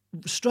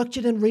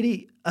 structured in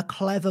really a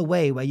clever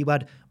way where you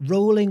had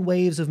rolling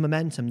waves of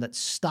momentum that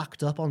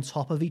stacked up on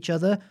top of each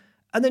other,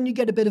 and then you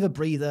get a bit of a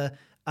breather,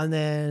 and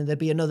then there'd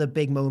be another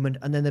big moment,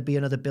 and then there'd be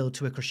another build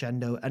to a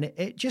crescendo, and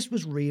it just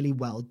was really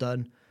well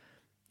done.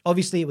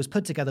 Obviously, it was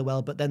put together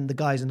well, but then the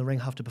guys in the ring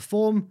have to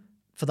perform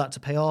for that to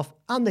pay off,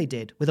 and they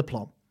did, with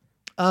aplomb.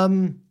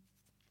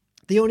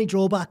 The only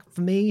drawback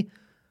for me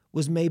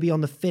was maybe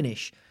on the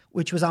finish,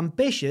 which was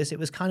ambitious. It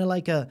was kind of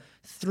like a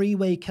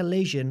 3-way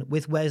collision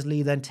with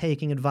Wesley then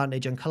taking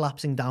advantage and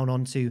collapsing down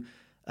onto,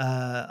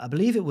 I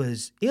believe it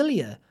was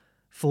Ilya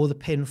for the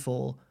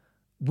pinfall.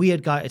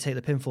 Weird guy to take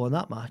the pinfall in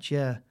that match,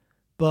 yeah.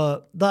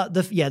 But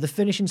the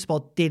finishing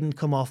spot didn't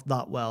come off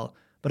that well.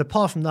 But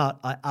apart from that,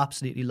 I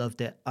absolutely loved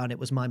it, and it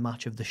was my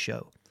match of the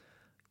show.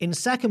 In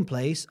second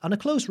place, and a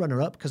close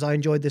runner-up, because I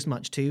enjoyed this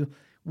match too,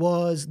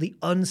 was the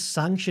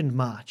unsanctioned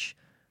match,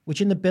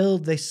 which in the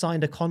build they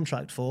signed a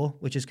contract for,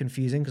 which is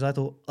confusing, because I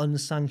thought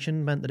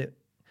unsanctioned meant that it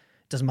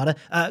doesn't matter.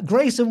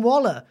 Grayson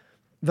Waller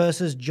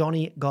versus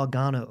Johnny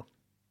Gargano.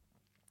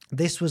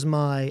 This was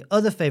my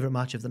other favourite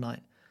match of the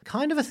night.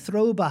 Kind of a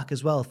throwback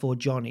as well for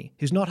Johnny,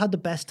 who's not had the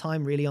best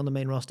time really on the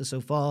main roster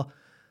so far,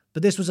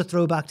 but this was a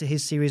throwback to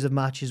his series of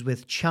matches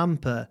with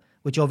Ciampa,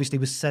 which obviously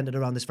was centered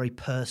around this very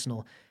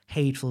personal,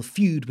 hateful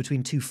feud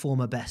between 2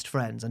 former best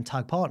friends and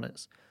tag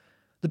partners.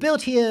 The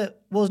build here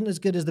wasn't as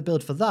good as the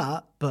build for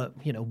that, but,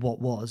 what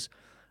was?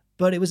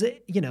 But it was,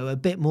 a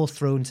bit more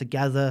thrown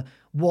together.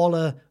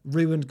 Waller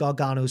ruined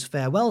Gargano's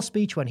farewell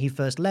speech when he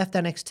first left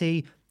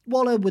NXT.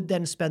 Waller would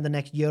then spend the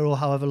next year or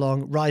however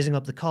long rising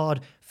up the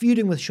card,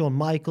 feuding with Shawn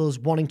Michaels,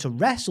 wanting to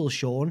wrestle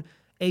Shawn.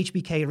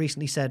 HBK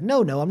recently said,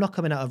 no, I'm not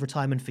coming out of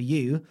retirement for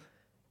you.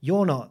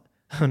 You're not...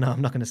 Oh, no,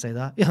 I'm not going to say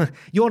that.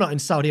 You're not in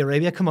Saudi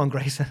Arabia. Come on,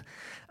 Grayson.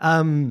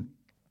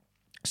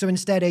 So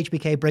instead,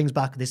 HBK brings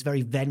back this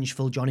very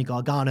vengeful Johnny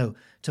Gargano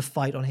to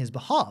fight on his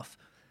behalf.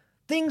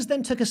 Things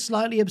then took a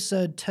slightly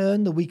absurd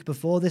turn the week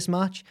before this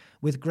match,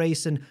 with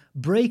Grayson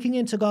breaking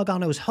into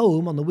Gargano's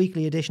home on the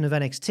weekly edition of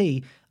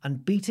NXT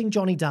and beating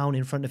Johnny down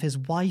in front of his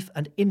wife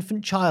and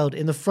infant child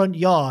in the front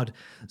yard.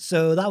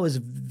 So that was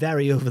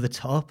very over the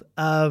top.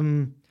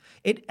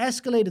 It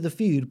escalated the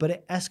feud, but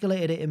it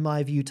escalated it, in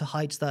my view, to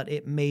heights that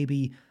it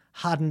maybe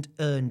hadn't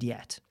earned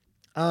yet.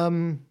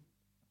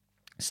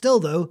 Still,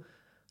 though,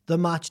 the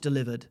match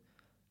delivered,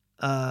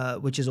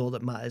 which is all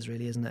that matters,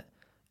 really, isn't it?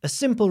 A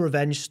simple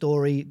revenge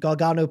story,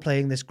 Gargano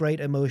playing this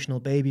great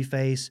emotional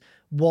babyface.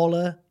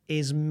 Waller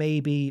is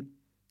maybe...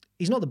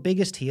 He's not the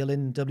biggest heel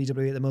in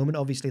WWE at the moment.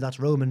 Obviously, that's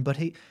Roman, but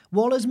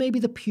Waller's maybe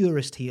the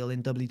purest heel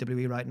in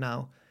WWE right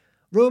now.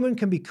 Roman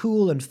can be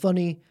cool and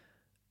funny.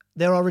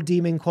 There are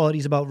redeeming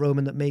qualities about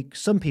Roman that make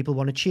some people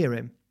want to cheer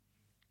him.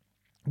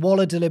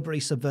 Waller deliberately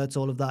subverts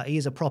all of that. He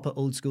is a proper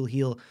old school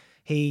heel.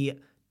 He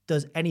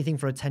does anything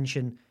for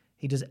attention.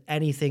 He does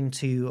anything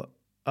to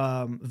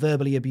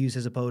verbally abuse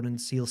his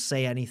opponents. He'll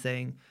say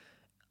anything.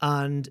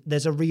 And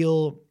there's a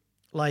real,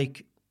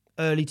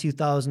 early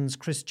 2000s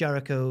Chris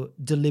Jericho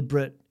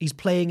he's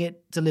playing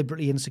it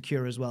deliberately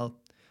insecure as well.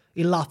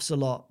 He laughs a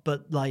lot,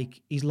 but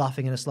he's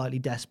laughing in a slightly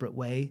desperate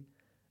way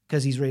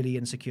because he's really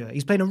insecure.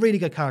 He's playing a really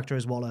good character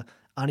as Waller,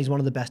 and he's one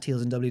of the best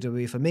heels in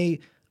WWE for me.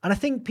 And I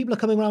think people are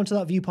coming around to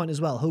that viewpoint as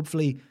well.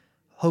 Hopefully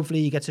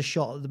he gets a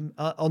shot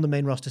on the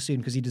main roster soon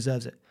because he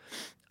deserves it.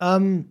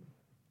 In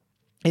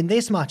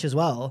this match as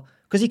well,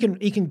 because he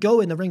can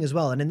go in the ring as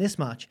well, and in this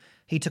match,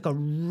 he took a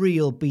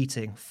real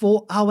beating.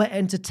 For our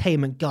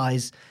entertainment,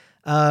 guys,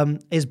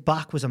 his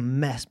back was a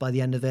mess by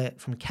the end of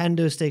it, from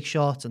kendo stick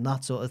shots and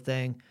that sort of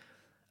thing.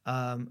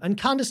 And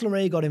Candice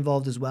LeRae got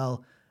involved as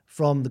well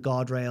from the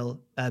guardrail,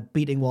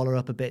 beating Waller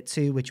up a bit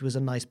too, which was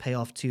a nice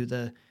payoff to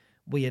the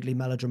weirdly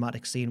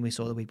melodramatic scene we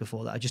saw the week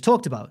before that I just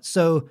talked about.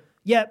 So,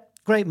 yeah,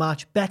 great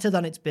match, better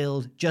than its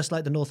billed, just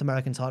like the North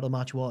American title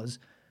match was,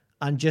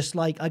 and just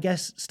like, I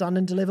guess, Stand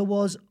and Deliver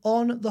was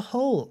on the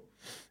whole.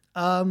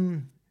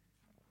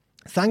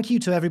 Thank you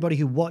to everybody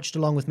who watched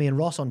along with me and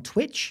Ross on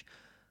Twitch.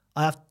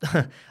 I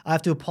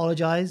have to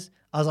apologize,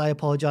 as I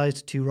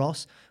apologized to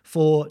Ross,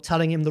 for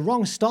telling him the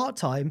wrong start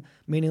time,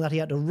 meaning that he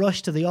had to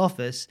rush to the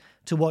office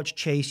to watch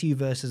Chase U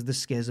versus The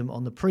Schism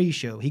on the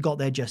pre-show. He got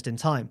there just in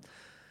time.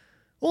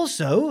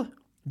 Also,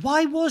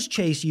 why was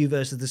Chase U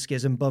versus The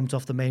Schism bumped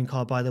off the main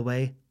card, by the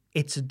way?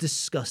 It's a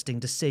disgusting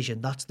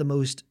decision. That's the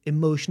most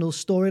emotional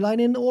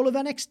storyline in all of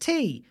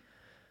NXT.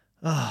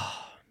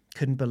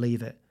 Couldn't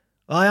believe it.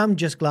 I am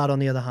just glad, on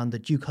the other hand,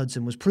 that Duke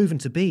Hudson was proven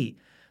to be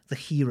the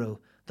hero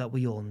that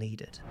we all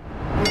needed.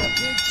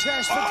 Big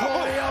chest for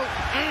Claudio.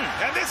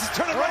 And this is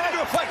turning right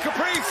into a fight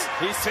caprice.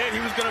 He said he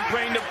was going to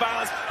bring the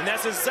balance, and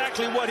that's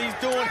exactly what he's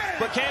doing.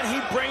 But can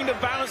he bring the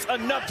balance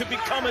enough to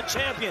become a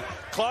champion?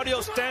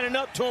 Claudio standing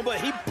up to him,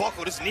 but he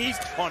buckled his knees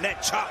on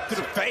that chop to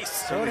the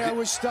face. Claudio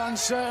was stunned,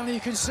 certainly. You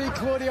can see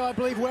Claudio, I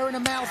believe, wearing a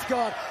mouth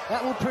guard.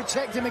 That will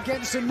protect him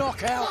against a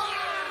knockout.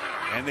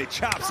 And the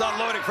chops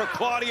unloading for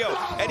Claudio.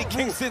 Eddie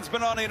Kingston's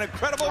been on an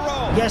incredible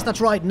roll. Yes,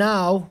 that's right.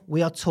 Now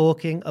we are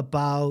talking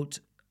about,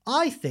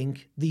 I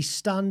think, the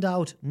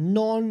standout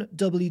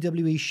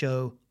non-WWE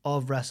show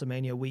of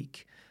WrestleMania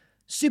week.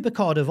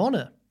 Supercard of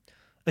Honor.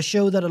 A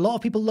show that a lot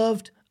of people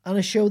loved and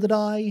a show that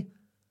I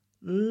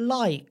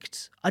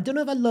liked. I don't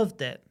know if I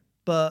loved it,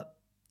 but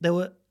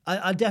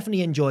I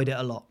definitely enjoyed it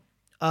a lot.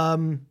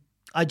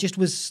 I just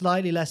was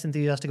slightly less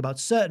enthusiastic about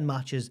certain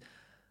matches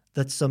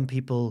that some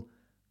people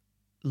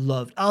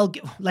loved.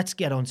 Let's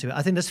get onto it.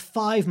 I think there's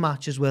 5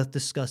 matches worth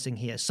discussing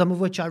here, some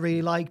of which I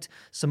really liked,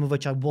 some of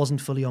which I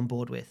wasn't fully on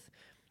board with.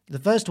 The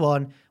first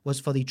one was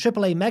for the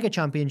AAA Mega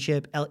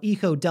Championship, El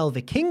Hijo del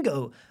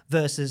Vikingo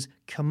versus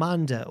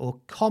Commander,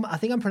 I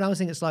think I'm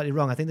pronouncing it slightly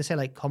wrong. I think they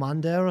say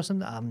Commander or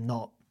something. I'm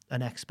not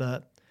an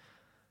expert.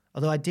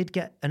 Although I did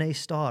get an A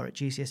star at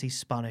GCSE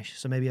Spanish,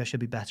 so maybe I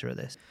should be better at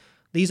this.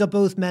 These are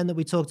both men that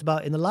we talked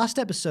about in the last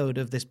episode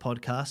of this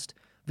podcast.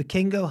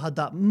 Vikingo had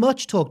that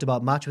much talked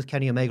about match with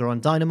Kenny Omega on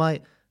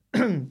Dynamite.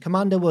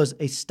 Commander was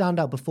a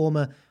standout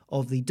performer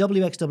of the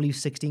WXW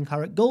 16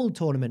 Karat Gold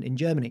tournament in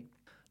Germany.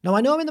 Now,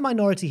 I know I'm in the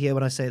minority here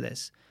when I say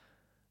this,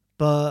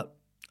 but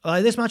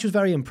this match was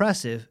very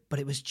impressive, but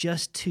it was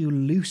just too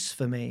loose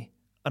for me,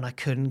 and I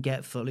couldn't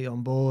get fully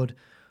on board.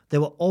 There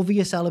were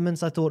obvious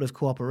elements, I thought, of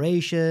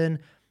cooperation.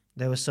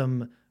 There were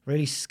some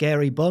really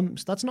scary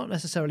bumps. That's not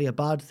necessarily a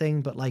bad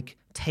thing, but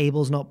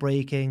tables not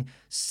breaking,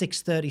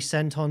 630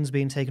 sentons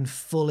being taken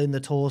full in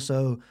the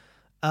torso.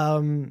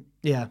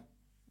 Yeah,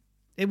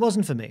 it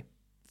wasn't for me.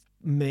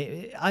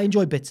 I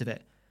enjoyed bits of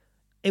it.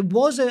 It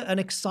was an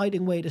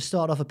exciting way to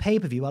start off a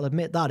pay-per-view, I'll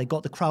admit that. It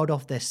got the crowd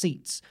off their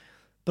seats.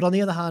 But on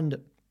the other hand,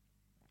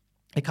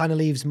 it kind of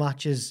leaves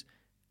matches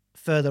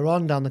further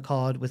on down the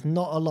card with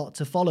not a lot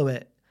to follow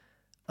it,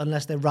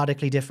 unless they're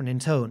radically different in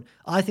tone.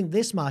 I think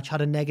this match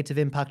had a negative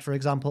impact, for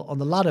example, on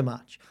the ladder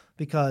match,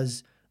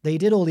 because they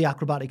did all the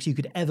acrobatics you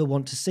could ever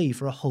want to see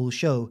for a whole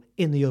show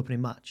in the opening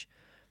match.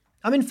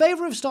 I'm in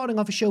favour of starting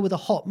off a show with a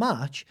hot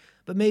match,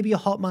 but maybe a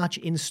hot match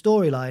in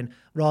storyline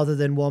rather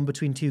than one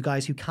between two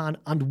guys who can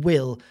and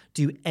will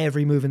do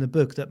every move in the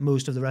book that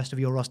most of the rest of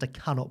your roster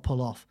cannot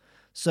pull off.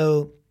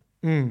 So,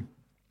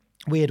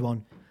 weird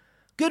one.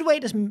 Good way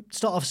to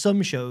start off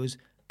some shows.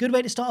 Good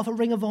way to start off a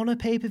Ring of Honor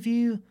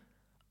pay-per-view.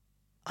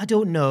 I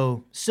don't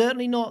know.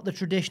 Certainly not the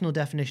traditional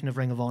definition of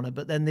Ring of Honor,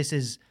 but then this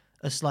is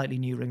a slightly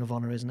new Ring of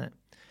Honor, isn't it?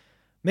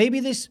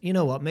 Maybe this, you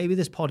know what, maybe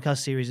this podcast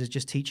series is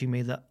just teaching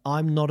me that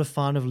I'm not a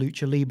fan of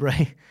Lucha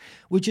Libre,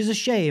 which is a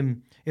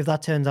shame if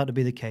that turns out to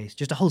be the case.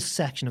 Just a whole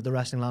section of the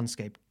wrestling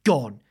landscape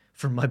gone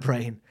from my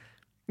brain.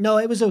 No,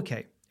 it was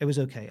okay. It was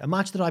okay. A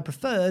match that I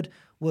preferred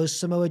was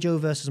Samoa Joe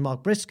versus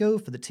Mark Briscoe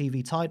for the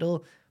TV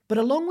title. But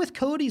along with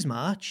Cody's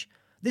match,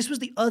 this was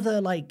the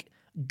other,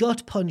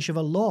 gut punch of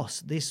a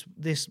loss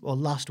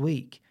last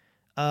week.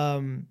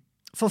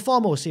 For far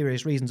more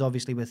serious reasons,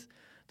 obviously, with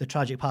the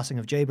tragic passing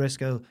of Jay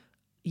Briscoe.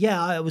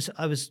 Yeah, I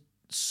was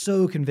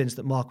so convinced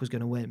that Mark was going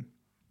to win.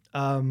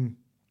 And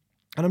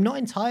I'm not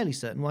entirely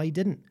certain why he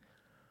didn't.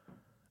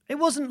 It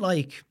wasn't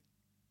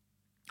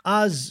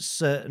as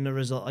certain a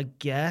result, I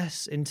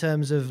guess, in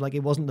terms of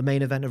it wasn't the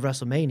main event of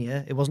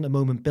WrestleMania. It wasn't a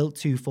moment built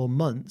to for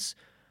months.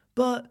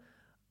 But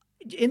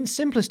in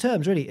simplest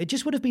terms, really, it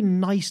just would have been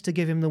nice to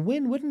give him the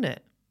win, wouldn't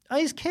it?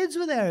 His kids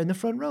were there in the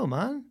front row,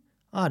 man.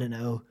 I don't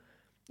know.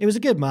 It was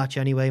a good match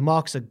anyway.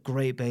 Mark's a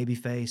great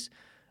babyface.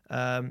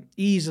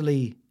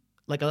 Easily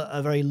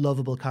a very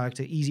lovable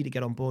character, easy to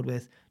get on board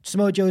with.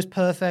 Samoa Joe's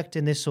perfect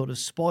in this sort of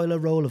spoiler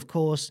role, of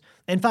course.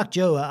 In fact,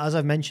 Joe, as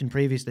I've mentioned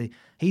previously,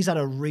 he's had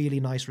a really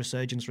nice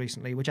resurgence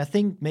recently, which I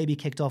think maybe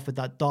kicked off with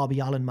that Darby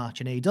Allin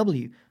match in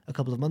AEW a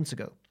couple of months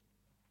ago.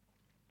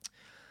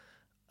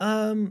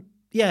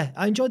 Yeah,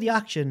 I enjoyed the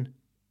action.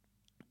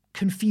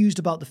 Confused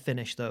about the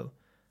finish, though.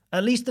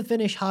 At least the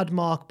finish had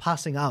Mark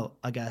passing out,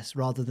 I guess,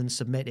 rather than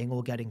submitting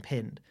or getting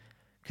pinned.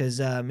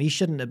 Because he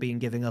shouldn't have been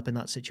giving up in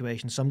that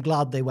situation. So I'm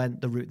glad they went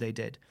the route they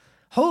did.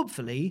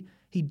 Hopefully,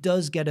 he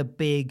does get a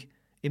big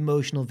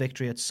emotional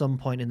victory at some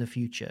point in the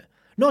future.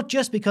 Not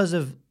just because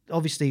of,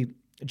 obviously,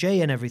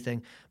 Jay and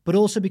everything, but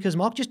also because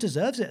Mark just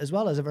deserves it as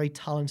well as a very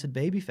talented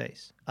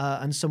babyface.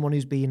 And someone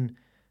who's been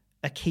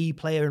a key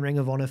player in Ring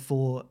of Honor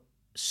for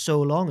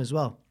so long as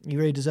well. He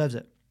really deserves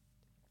it.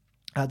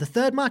 The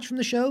third match from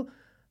the show,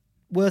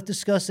 worth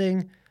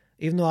discussing,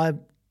 even though I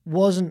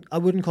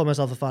wouldn't call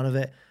myself a fan of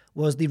it,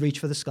 was the Reach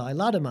for the Sky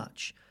ladder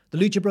match. The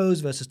Lucha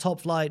Bros versus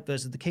Top Flight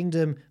versus The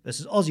Kingdom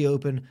versus Aussie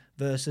Open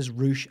versus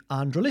Roosh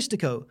and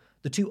Dralistico,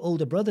 the two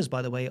older brothers,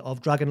 by the way,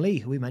 of Dragon Lee,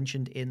 who we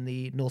mentioned in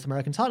the North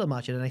American title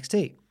match at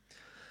NXT.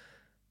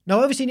 Now,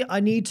 obviously, I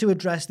need to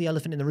address the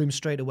elephant in the room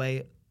straight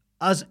away.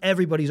 As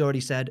everybody's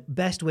already said,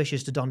 best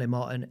wishes to Dante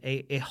Martin,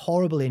 a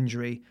horrible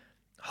injury.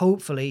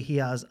 Hopefully, he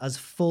has as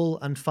full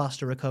and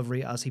faster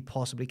recovery as he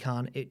possibly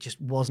can. It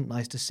just wasn't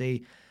nice to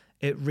see.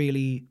 It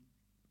really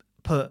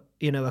put,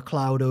 a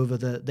cloud over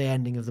the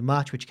ending of the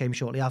match, which came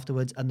shortly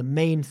afterwards. And the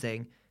main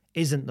thing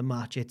isn't the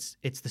match, it's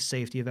the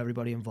safety of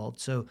everybody involved.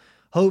 So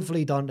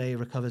hopefully Dante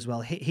recovers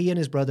well. He and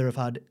his brother have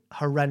had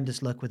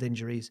horrendous luck with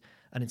injuries,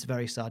 and it's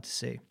very sad to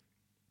see.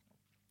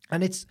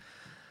 And it's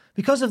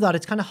because of that,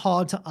 it's kind of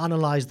hard to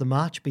analyze the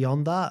match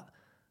beyond that,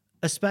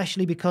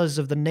 especially because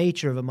of the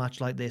nature of a match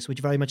like this,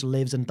 which very much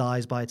lives and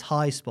dies by its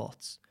high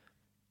spots.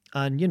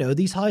 And,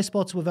 these high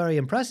spots were very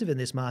impressive in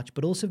this match,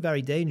 but also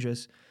very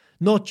dangerous.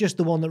 Not just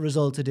the one that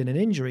resulted in an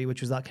injury,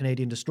 which was that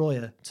Canadian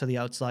Destroyer to the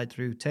outside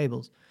through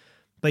tables.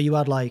 But you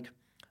had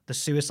the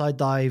Suicide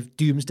Dive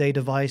Doomsday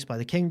Device by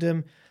the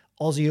Kingdom,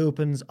 Aussie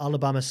Open's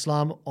Alabama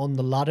Slam on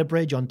the ladder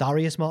bridge on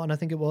Darius Martin, I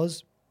think it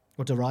was.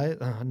 Or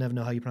Darius, I never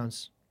know how you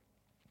pronounce.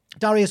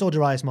 Darius or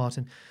Darius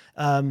Martin.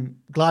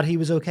 Glad he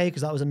was okay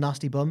because that was a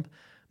nasty bump.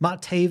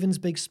 Matt Taven's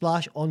big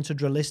splash onto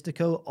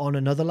Dralistico on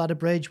another ladder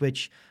bridge,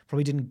 which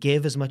probably didn't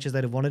give as much as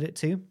they'd have wanted it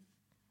to.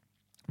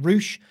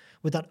 Roosh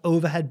with that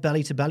overhead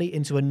belly-to-belly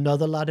into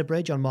another ladder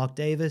bridge on Mark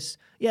Davis.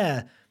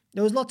 Yeah,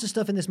 there was lots of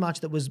stuff in this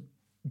match that was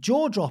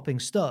jaw-dropping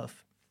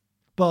stuff,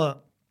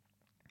 but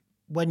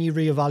when you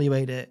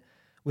reevaluate it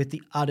with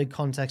the added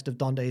context of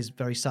Dante's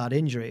very sad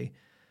injury,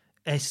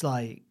 it's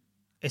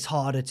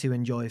harder to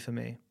enjoy for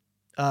me.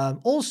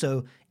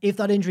 Also, if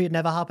that injury had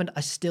never happened,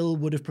 I still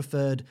would have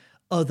preferred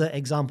other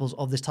examples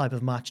of this type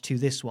of match to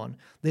this one.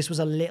 This was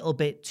a little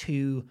bit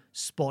too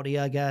spotty,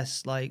 I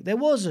guess. There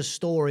was a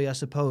story, I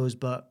suppose,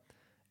 but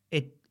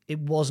it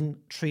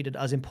wasn't treated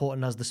as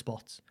important as the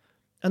spots.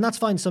 And that's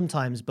fine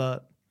sometimes,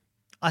 but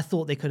I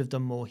thought they could have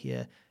done more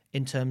here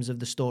in terms of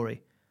the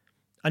story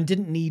and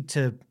didn't need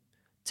to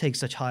take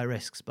such high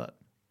risks, but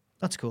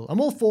that's cool. I'm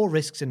all for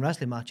risks in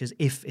wrestling matches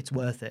if it's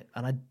worth it,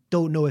 and I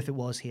don't know if it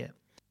was here.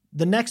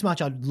 The next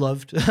match I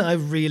loved,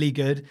 really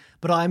good,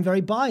 but I'm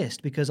very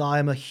biased because I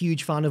am a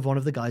huge fan of one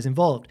of the guys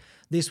involved.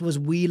 This was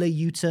Wheeler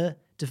Yuta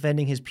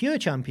defending his Pure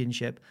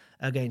Championship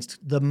against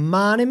the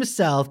man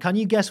himself. Can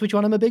you guess which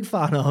one I'm a big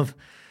fan of?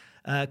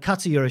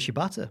 Katsuyori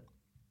Shibata.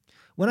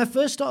 When I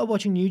first started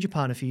watching New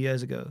Japan a few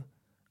years ago,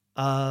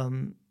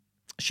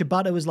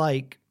 Shibata was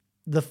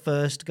the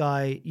first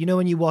guy,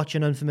 when you watch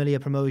an unfamiliar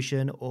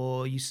promotion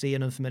or you see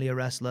an unfamiliar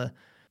wrestler,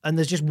 and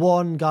there's just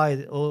one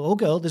guy or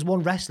girl, there's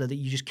one wrestler that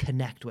you just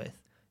connect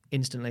with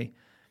instantly.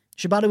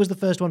 Shibata was the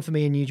first one for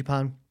me in New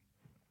Japan.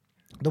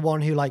 The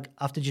one who,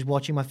 after just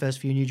watching my first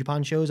few New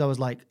Japan shows, I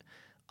was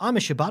I'm a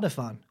Shibata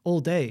fan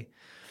all day.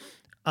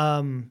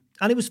 And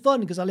it was fun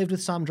because I lived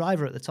with Sam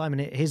Driver at the time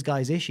and his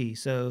guy's Ishii.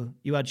 So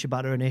you had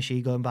Shibata and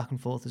Ishii going back and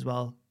forth as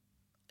well.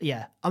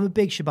 Yeah, I'm a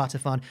big Shibata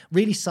fan.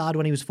 Really sad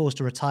when he was forced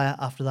to retire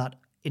after that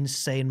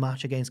insane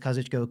match against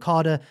Kazuchika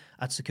Okada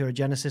at Sakura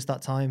Genesis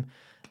that time.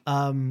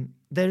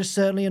 There's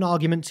certainly an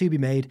argument to be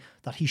made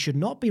that he should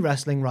not be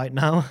wrestling right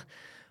now,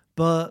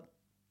 but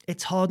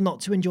it's hard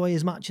not to enjoy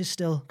his matches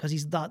still because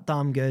he's that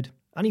damn good.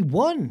 And he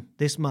won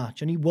this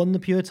match, and he won the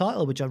pure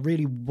title, which I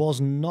really was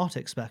not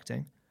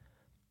expecting.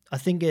 I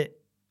think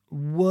it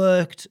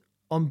worked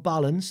on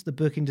balance, the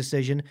booking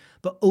decision,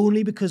 but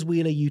only because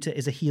Wheeler Yuta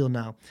is a heel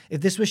now.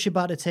 If this was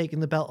Shibata taking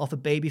the belt off a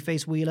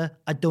babyface Wheeler,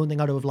 I don't think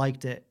I'd have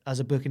liked it as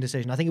a booking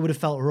decision. I think it would have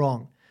felt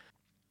wrong.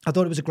 I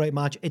thought it was a great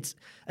match.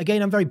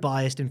 Again, I'm very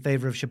biased in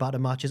favor of Shibata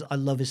matches. I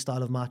love his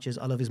style of matches.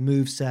 I love his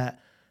moveset.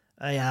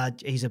 Yeah,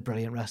 he's a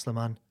brilliant wrestler,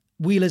 man.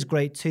 Wheeler's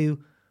great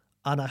too,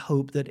 and I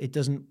hope that it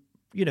doesn't,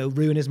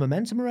 ruin his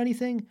momentum or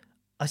anything.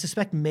 I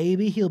suspect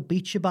maybe he'll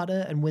beat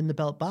Shibata and win the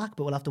belt back,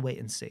 but we'll have to wait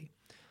and see.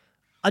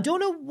 I don't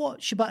know what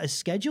Shibata's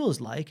schedule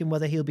is like and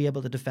whether he'll be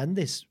able to defend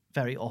this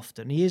very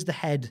often. He is the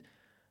head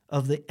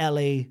of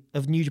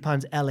New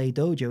Japan's LA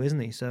dojo, isn't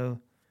he? So,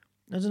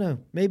 I don't know.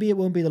 Maybe it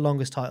won't be the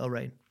longest title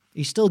reign.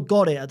 He's still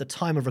got it at the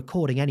time of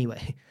recording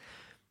anyway.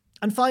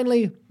 And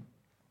finally,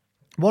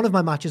 one of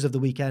my matches of the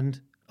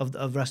weekend of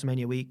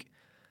WrestleMania week,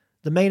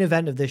 the main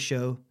event of this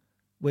show,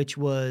 which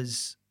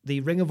was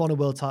the Ring of Honor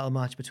World title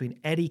match between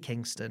Eddie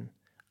Kingston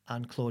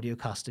and Claudio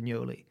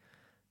Castagnoli.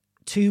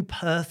 Two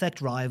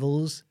perfect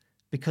rivals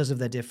because of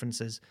their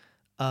differences.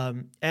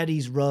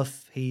 Eddie's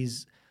rough,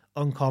 he's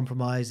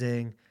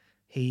uncompromising,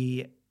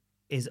 he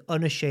is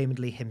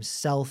unashamedly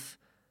himself,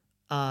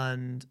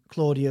 and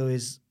Claudio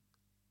is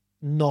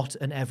not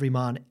an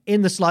everyman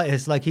in the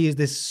slightest. Like, he is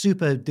this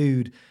super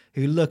dude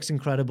who looks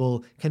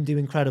incredible, can do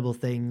incredible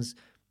things,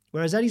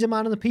 whereas Eddie's a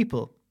man of the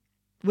people,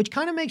 which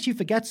kind of makes you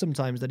forget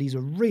sometimes that he's a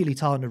really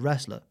talented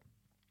wrestler,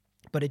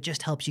 but it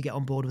just helps you get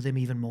on board with him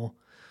even more.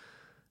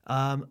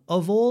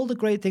 Of all the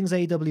great things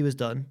AEW has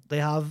done, they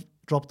have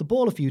dropped the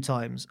ball a few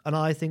times, and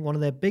I think one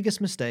of their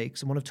biggest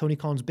mistakes and one of Tony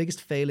Khan's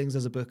biggest failings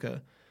as a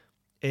booker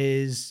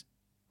is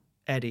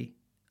Eddie,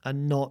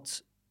 and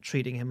not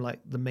treating him like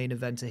the main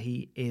eventer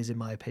he is, in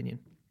my opinion.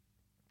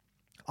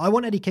 I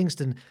want Eddie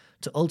Kingston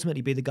to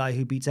ultimately be the guy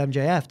who beats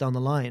MJF down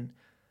the line.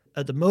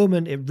 At the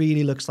moment, it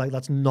really looks like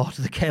that's not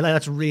the case. Like,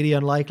 that's really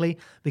unlikely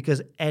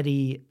because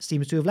Eddie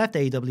seems to have left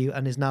AEW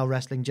and is now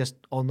wrestling just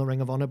on the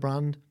Ring of Honor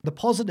brand. The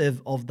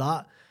positive of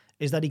that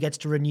is that he gets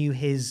to renew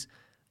his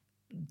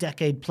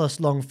decade-plus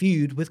long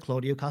feud with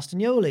Claudio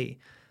Castagnoli.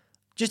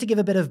 Just to give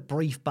a bit of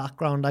brief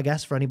background, I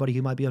guess, for anybody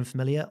who might be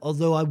unfamiliar,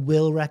 although I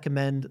will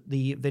recommend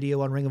the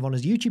video on Ring of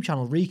Honor's YouTube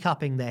channel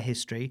recapping their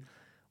history,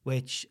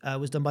 which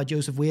was done by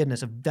Joseph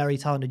Weirdness, a very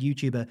talented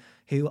YouTuber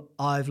who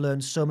I've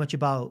learned so much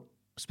about,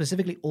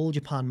 specifically All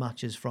Japan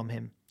matches from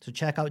him. So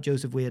check out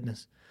Joseph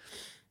Weirdness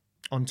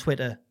on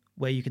Twitter,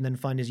 where you can then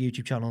find his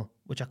YouTube channel,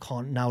 which I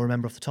can't now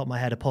remember off the top of my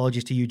head.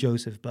 Apologies to you,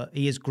 Joseph, but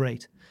he is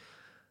great.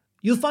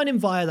 You'll find him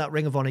via that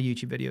Ring of Honor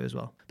YouTube video as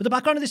well. But the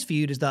background of this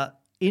feud is that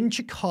in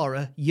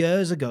Chikara,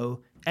 years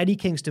ago, Eddie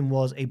Kingston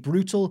was a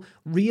brutal,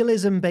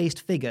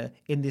 realism-based figure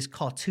in this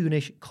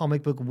cartoonish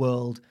comic book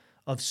world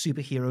of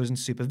superheroes and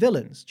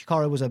supervillains.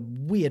 Chikara was a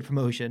weird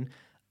promotion,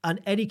 and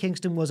Eddie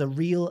Kingston was a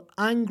real,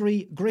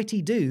 angry,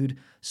 gritty dude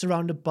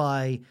surrounded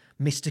by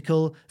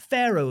mystical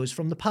pharaohs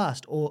from the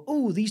past, or,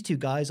 oh, these two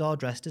guys are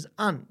dressed as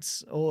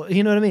ants, or,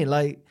 you know what I mean?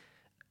 Like,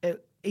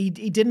 he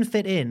didn't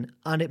fit in,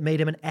 and it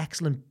made him an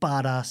excellent,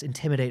 badass,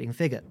 intimidating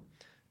figure.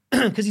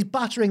 Because he's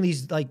battering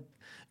these, like,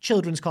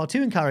 children's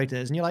cartoon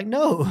characters, and you're like,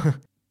 no.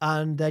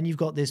 And then you've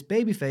got this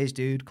babyface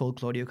dude called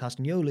Claudio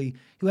Castagnoli,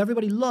 who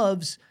everybody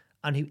loves,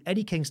 and who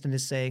Eddie Kingston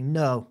is saying,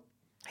 no,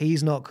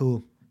 he's not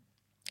cool.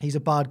 He's a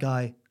bad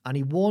guy. And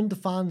he warned the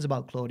fans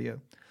about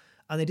Claudio.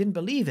 And they didn't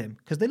believe him,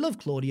 because they love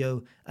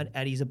Claudio, and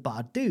Eddie's a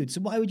bad dude.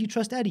 So why would you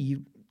trust Eddie?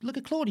 You look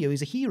at Claudio,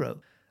 he's a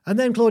hero. And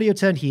then Claudio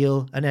turned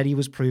heel, and Eddie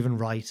was proven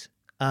right.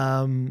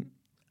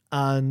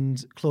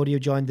 And Claudio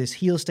joined this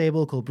heel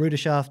stable called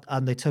Bruderschaft,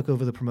 and they took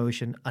over the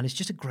promotion, and it's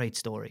just a great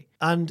story.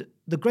 And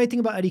the great thing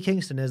about Eddie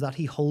Kingston is that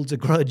he holds a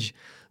grudge.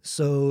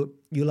 So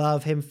you'll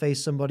have him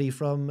face somebody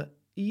from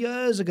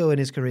years ago in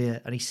his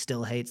career, and he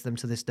still hates them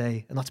to this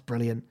day, and that's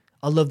brilliant.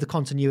 I love the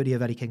continuity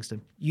of Eddie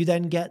Kingston. You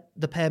then get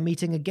the pair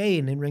meeting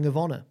again in Ring of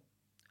Honor,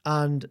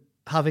 and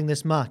having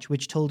this match,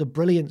 which told a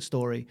brilliant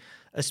story,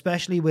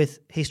 especially with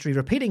history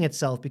repeating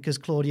itself, because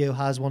Claudio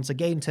has once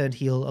again turned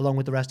heel along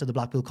with the rest of the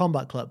Blackpool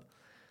Combat Club.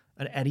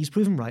 And Eddie's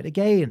proven right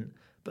again.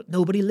 But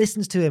nobody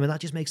listens to him, and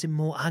that just makes him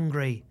more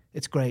angry.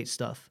 It's great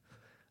stuff.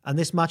 And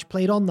this match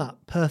played on that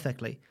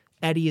perfectly.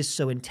 Eddie is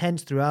so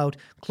intense throughout.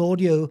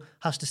 Claudio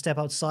has to step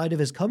outside of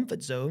his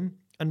comfort zone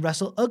and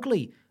wrestle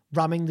ugly,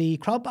 ramming the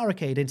crowd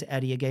barricade into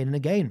Eddie again and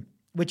again,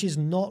 which is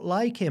not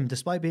like him.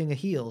 Despite being a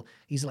heel,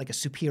 he's like a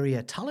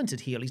superior, talented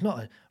heel. He's not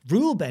a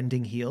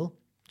rule-bending heel.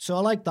 So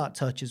I like that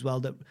touch as well,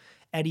 that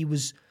Eddie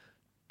was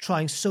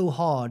trying so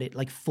hard, it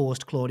like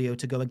forced Claudio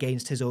to go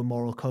against his own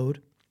moral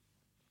code.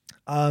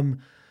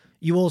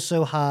 You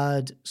also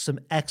had some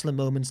excellent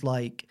moments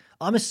like,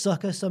 I'm a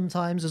sucker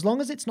sometimes, as long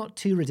as it's not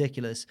too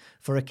ridiculous,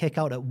 for a kick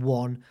out at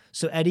 1.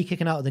 So Eddie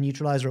kicking out of the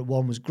neutralizer at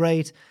 1 was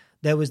great.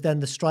 There was then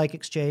the strike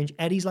exchange.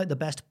 Eddie's like the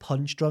best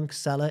punch-drunk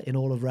seller in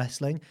all of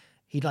wrestling.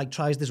 He like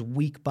tries this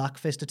weak back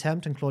fist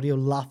attempt and Claudio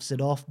laughs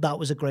it off. That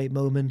was a great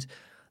moment.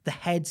 The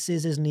head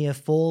scissors near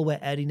fall where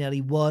Eddie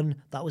nearly won.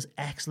 That was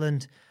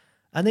excellent.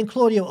 And then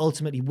Claudio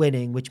ultimately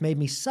winning, which made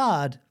me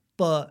sad,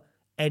 but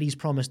Eddie's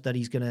promised that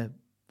he's going to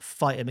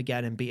fight him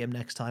again and beat him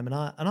next time. And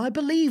I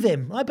believe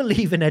him. I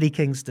believe in Eddie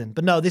Kingston.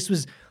 But no, this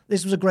was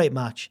a great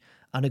match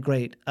and a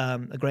great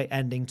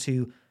ending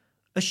to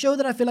a show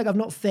that I feel like I've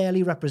not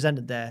fairly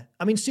represented there.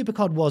 I mean,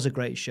 Supercard was a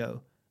great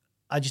show.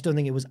 I just don't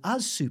think it was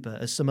as super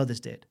as some others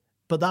did.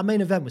 But that main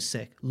event was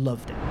sick.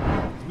 Loved it.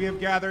 We have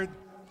gathered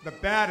the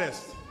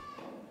baddest,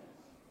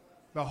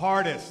 the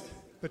hardest,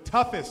 the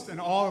toughest in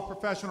all of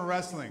professional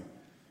wrestling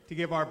to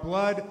give our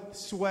blood,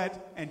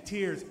 sweat, and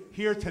tears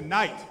here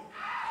tonight.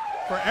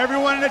 For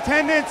everyone in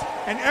attendance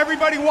and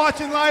everybody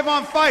watching live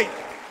on Fight,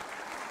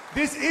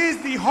 this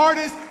is the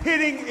hardest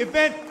hitting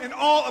event in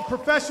all of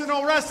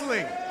professional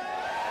wrestling.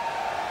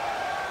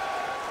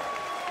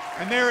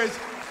 And there is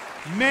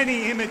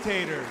many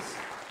imitators,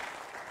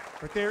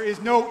 but there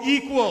is no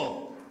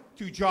equal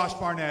to Josh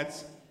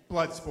Barnett's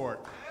Bloodsport.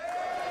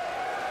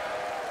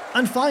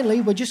 And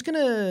finally, we're just going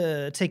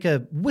to take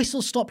a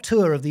whistle-stop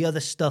tour of the other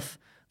stuff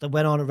that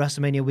went on at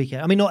WrestleMania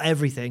weekend. I mean, not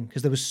everything,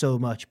 because there was so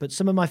much, but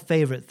some of my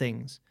favorite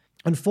things.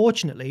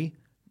 Unfortunately,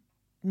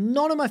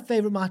 none of my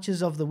favorite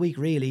matches of the week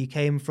really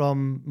came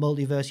from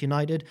Multiverse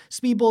United.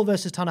 Speedball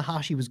versus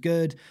Tanahashi was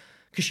good.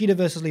 Kushida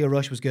versus Lio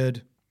Rush was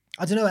good.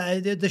 I don't know,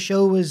 the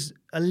show was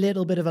a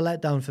little bit of a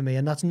letdown for me,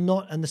 and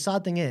the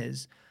sad thing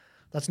is,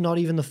 that's not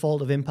even the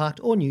fault of Impact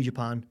or New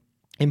Japan.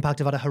 Impact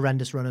have had a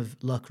horrendous run of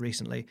luck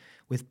recently,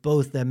 with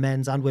both their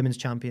men's and women's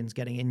champions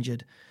getting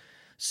injured.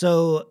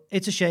 So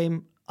it's a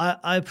shame.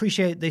 I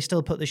appreciate they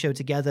still put the show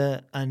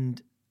together,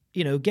 and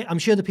I'm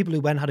sure the people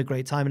who went had a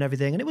great time and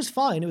everything, and it was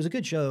fine. It was a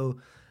good show,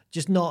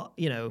 just not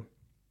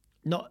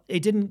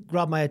it didn't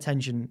grab my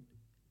attention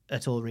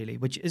at all, really,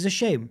 which is a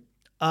shame.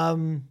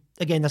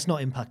 Again, that's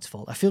not Impact's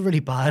fault. I feel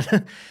really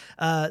bad.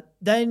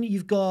 Then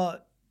you've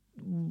got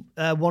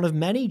one of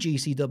many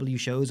GCW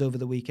shows over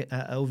the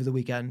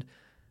weekend,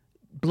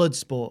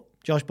 Bloodsport,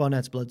 Josh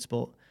Barnett's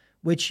Bloodsport,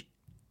 which,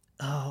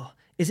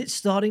 is it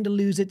starting to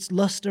lose its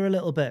luster a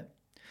little bit?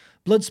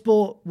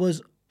 Bloodsport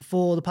was,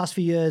 for the past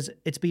few years,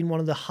 it's been one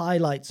of the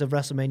highlights of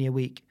WrestleMania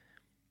week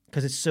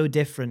because it's so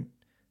different.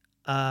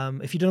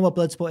 If you don't know what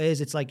Bloodsport is,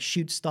 it's like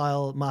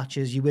shoot-style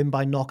matches. You win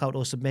by knockout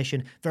or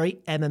submission. Very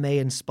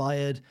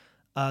MMA-inspired.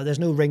 There's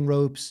no ring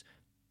ropes.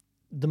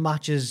 The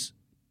matches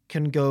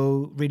can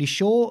go really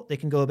short. They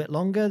can go a bit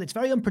longer. It's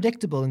very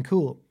unpredictable and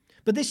cool.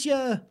 But this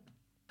year,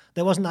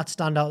 there wasn't that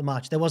standout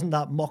match. There wasn't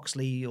that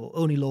Moxley or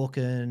Oney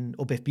Lorcan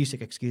or Biff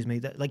Busick, excuse me.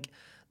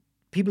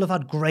 People have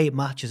had great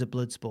matches at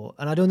Bloodsport,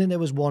 and I don't think there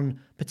was one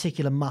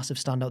particular massive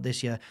standout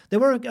this year. There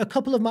were a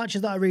couple of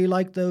matches that I really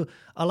liked, though.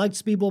 I liked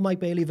Speedball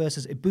Mike Bailey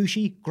versus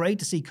Ibushi. Great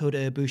to see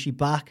Kota Ibushi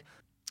back.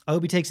 I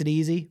hope he takes it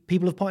easy.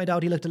 People have pointed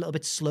out he looked a little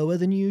bit slower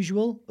than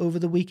usual over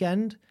the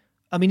weekend.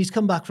 I mean, he's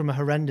come back from a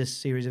horrendous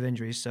series of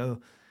injuries,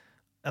 so,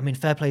 I mean,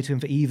 fair play to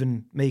him for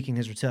even making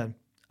his return.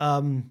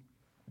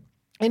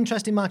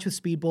 Interesting match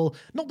with Speedball.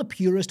 Not the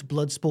purest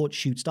Bloodsport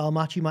shoot-style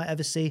match you might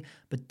ever see,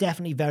 but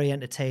definitely very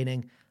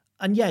entertaining.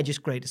 And yeah,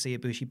 just great to see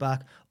Ibushi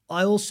back.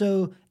 I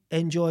also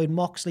enjoyed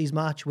Moxley's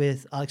match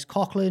with Alex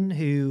Coughlin,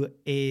 who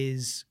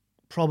is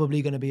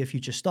probably going to be a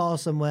future star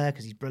somewhere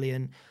because he's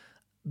brilliant.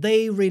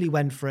 They really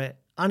went for it,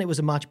 and it was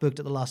a match booked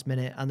at the last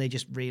minute, and they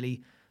just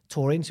really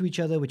tore into each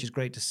other, which is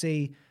great to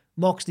see.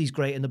 Moxley's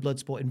great in the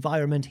Bloodsport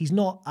environment. He's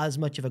not as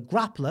much of a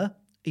grappler.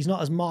 He's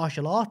not as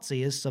martial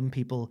artsy as some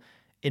people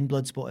in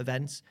Bloodsport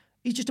events.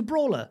 He's just a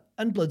brawler,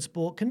 and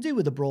Bloodsport can do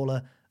with a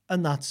brawler,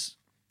 and that's,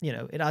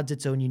 it adds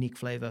its own unique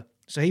flavor.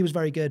 So he was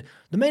very good.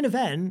 The main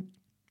event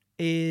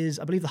is,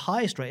 I believe, the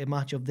highest rated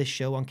match of this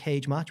show on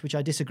Cage Match, which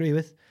I disagree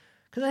with,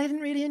 because I didn't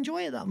really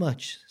enjoy it that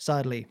much,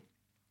 sadly.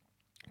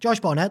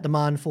 Josh Barnett, the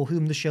man for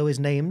whom the show is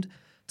named,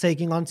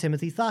 taking on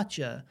Timothy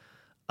Thatcher.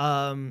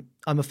 I'm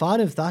a fan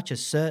of Thatcher,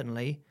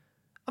 certainly.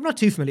 I'm not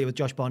too familiar with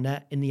Josh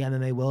Barnett in the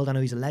MMA world. I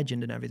know he's a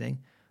legend and everything.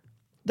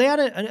 They had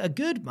a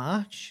good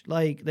match.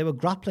 They were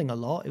grappling a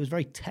lot. It was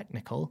very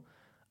technical.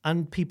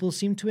 And people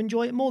seem to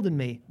enjoy it more than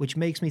me, which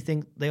makes me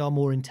think they are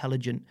more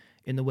intelligent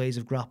in the ways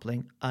of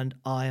grappling, and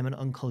I am an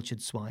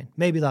uncultured swine.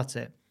 Maybe that's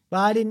it.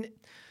 But it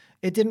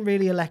didn't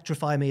really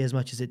electrify me as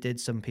much as it did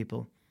some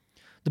people.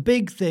 The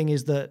big thing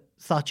is that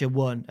Thatcher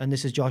won, and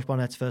this is Josh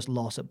Barnett's first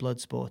loss at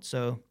Bloodsport,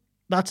 so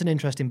that's an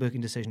interesting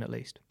booking decision at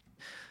least.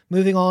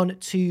 Moving on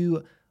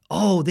to,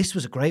 this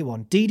was a great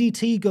one.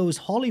 DDT Goes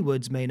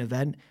Hollywood's main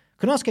event.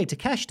 Konosuke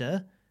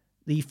Takeshita,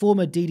 the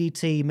former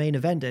DDT main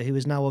eventer, who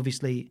is now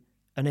obviously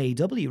an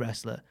AEW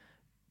wrestler,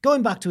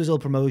 going back to his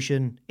old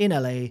promotion in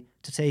LA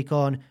to take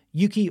on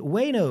Yuki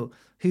Ueno,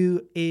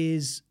 who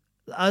is,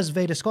 as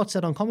Vader Scott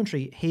said on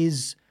commentary,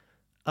 his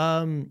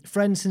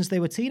friend since they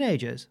were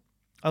teenagers.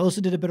 I also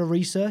did a bit of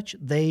research.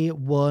 They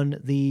won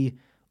the,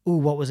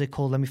 what was it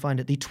called? Let me find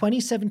it. The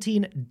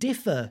 2017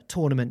 Differ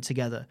tournament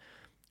together,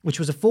 which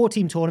was a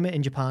 4-team tournament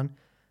in Japan.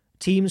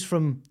 Teams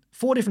from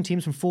 4 different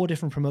teams from 4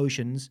 different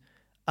promotions.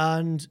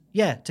 And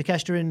yeah,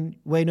 Takeshita and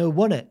Ueno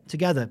won it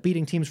together,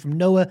 beating teams from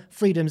Noah,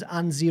 Freedoms,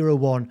 and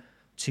 0-1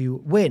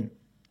 to win.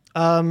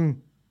 The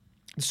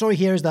story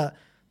here is that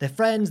they're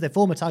friends, they're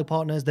former tag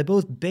partners, they're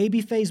both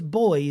babyface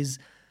boys,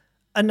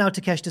 and now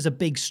Takeshita's a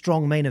big,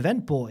 strong main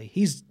event boy.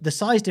 The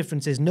size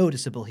difference is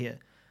noticeable here,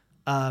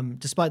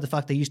 despite the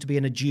fact they used to be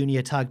in a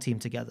junior tag team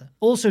together.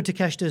 Also,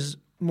 Takeshita's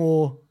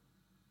more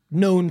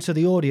known to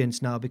the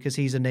audience now because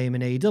he's a name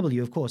in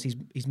AEW, of course.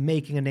 He's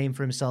making a name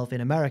for himself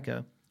in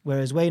America,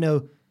 whereas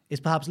Ueno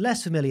is perhaps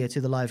less familiar to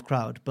the live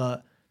crowd,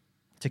 but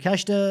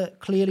Takeshita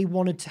clearly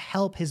wanted to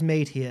help his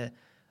mate here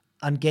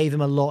and gave him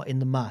a lot in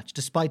the match.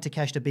 Despite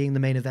Takeshita being the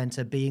main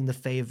eventer, being the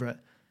favourite,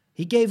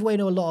 he gave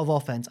Ueno a lot of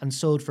offense and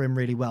sold for him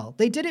really well.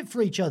 They did it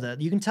for each other.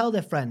 You can tell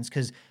they're friends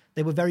because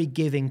they were very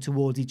giving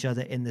towards each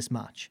other in this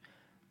match.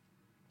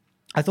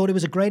 I thought it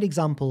was a great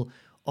example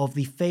of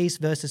the face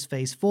versus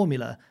face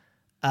formula.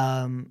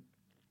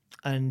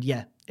 And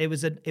yeah, it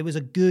was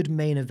a good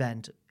main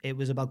event. It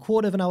was about a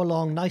quarter of an hour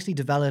long, nicely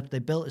developed. They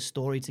built a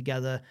story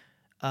together,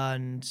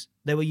 and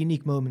there were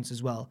unique moments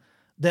as well.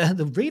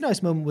 The really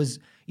nice moment was,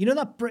 you know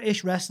that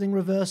British wrestling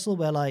reversal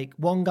where like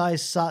one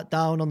guy's sat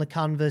down on the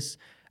canvas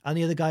and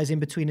the other guy's in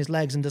between his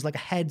legs and does like a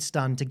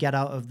headstand to get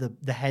out of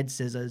the head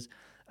scissors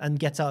and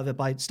gets out of it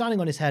by standing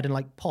on his head and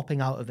like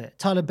popping out of it.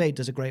 Tyler Bate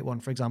does a great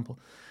one, for example.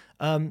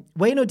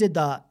 Ueno did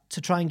that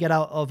to try and get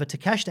out of a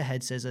Takeshita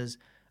head scissors,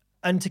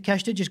 and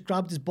Takeshita just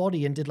grabbed his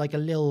body and did like a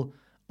little,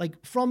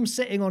 like from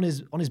sitting on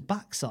his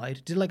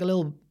backside, did like a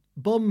little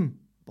bum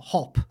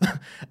hop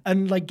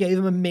and like gave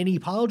him a mini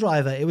pile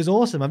driver. It was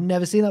awesome. I've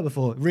never seen that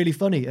before. Really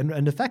funny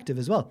and effective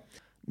as well.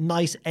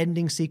 Nice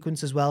ending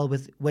sequence as well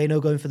with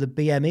Ueno going for the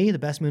BME, the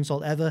best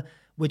moonsault ever,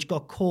 which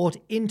got caught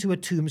into a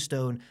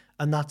tombstone,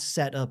 and that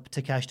set up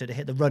Takeshita to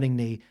hit the running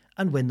knee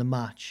and win the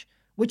match,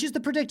 which is the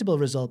predictable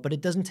result, but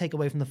it doesn't take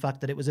away from the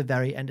fact that it was a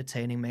very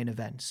entertaining main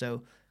event.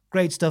 So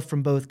great stuff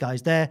from both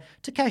guys there.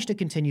 Takeshita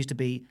continues to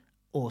be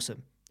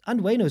awesome.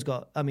 And Ueno's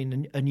got,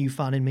 a new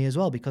fan in me as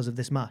well because of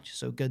this match.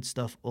 So good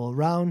stuff all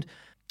around.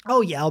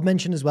 Oh yeah, I'll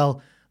mention as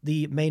well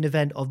the main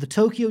event of the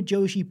Tokyo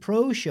Joshi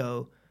Pro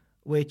Show,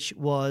 which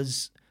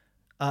was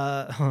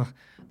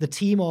the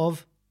team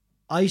of,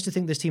 I used to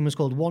think this team was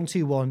called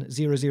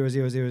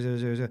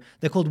 121-0000000.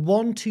 They're called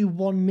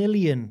 121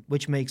 million,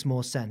 which makes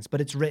more sense, but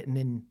it's written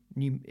in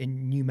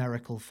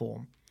numerical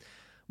form.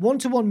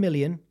 121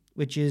 million,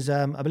 which is,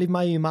 I believe,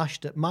 Mayu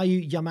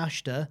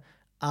Yamashita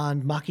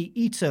and Maki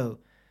Ito,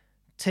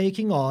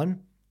 taking on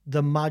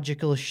the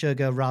Magical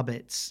Sugar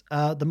Rabbits.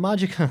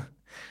 The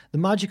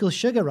Magical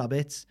Sugar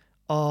Rabbits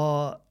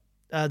are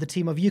the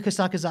team of Yuka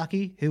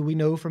Sakazaki, who we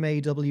know from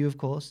AEW, of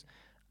course,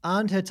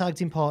 and her tag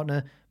team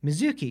partner,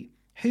 Mizuki,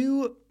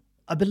 who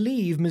I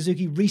believe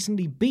Mizuki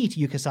recently beat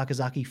Yuka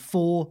Sakazaki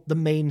for the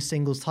main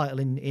singles title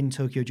in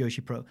Tokyo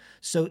Joshi Pro.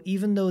 So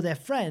even though they're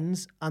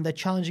friends and they're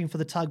challenging for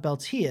the tag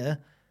belts here,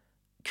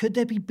 could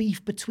there be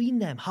beef between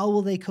them? How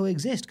will they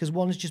coexist? Because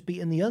one's just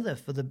beaten the other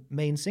for the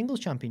main singles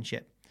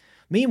championship.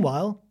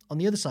 Meanwhile, on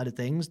the other side of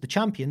things, the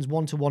champions,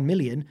 121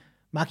 million,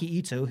 Maki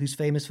Ito, who's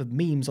famous for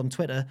memes on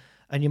Twitter,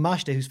 and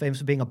Yamashita, who's famous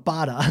for being a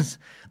badass,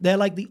 they're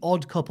like the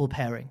odd couple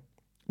pairing.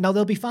 Now,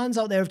 there'll be fans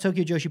out there of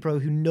Tokyo Joshi Pro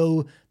who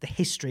know the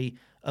history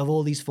of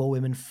all these 4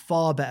 women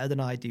far better than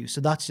I do, so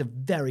that's a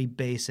very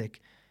basic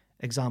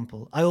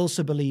example. I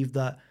also believe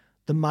that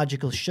the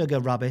Magical Sugar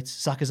Rabbits,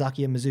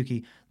 Sakazaki and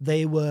Mizuki,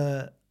 they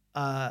were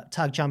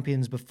tag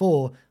champions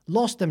before,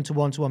 lost them to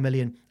 121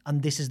 million,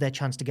 and this is their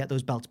chance to get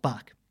those belts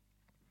back.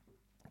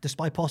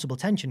 Despite possible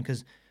tension,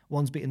 because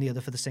one's beating the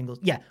other for the singles.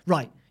 Yeah,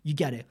 right, you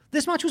get it.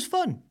 This match was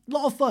fun, a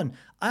lot of fun.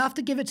 I have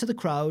to give it to the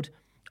crowd.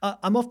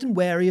 I'm often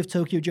wary of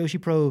Tokyo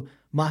Joshi Pro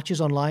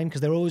matches online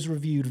because they're always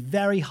reviewed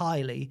very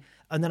highly,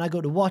 and then I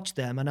go to watch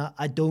them and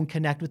I don't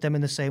connect with them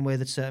in the same way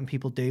that certain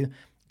people do.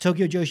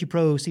 Tokyo Joshi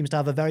Pro seems to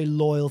have a very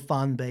loyal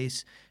fan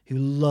base who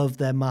love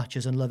their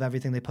matches and love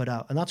everything they put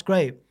out, and that's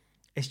great.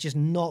 It's just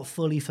not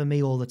fully for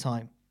me all the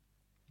time.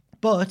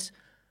 But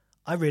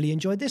I really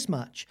enjoyed this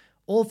match.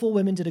 All 4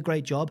 women did a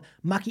great job.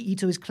 Maki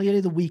Ito is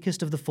clearly the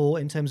weakest of the 4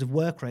 in terms of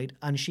work rate,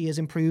 and she has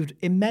improved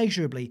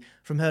immeasurably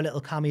from her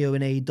little cameo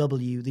in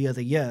AEW the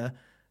other year.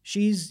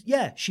 She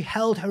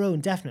held her own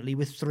definitely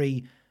with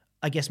 3,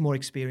 I guess, more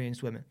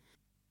experienced women.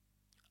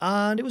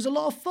 And it was a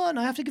lot of fun.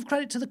 I have to give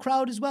credit to the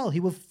crowd as well,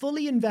 who were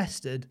fully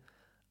invested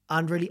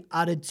and really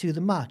added to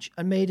the match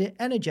and made it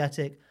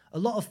energetic, a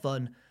lot of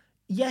fun.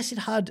 Yes, it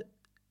had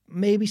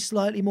maybe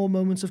slightly more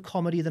moments of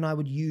comedy than I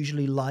would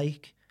usually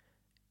like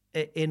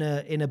in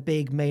a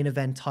big main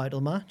event title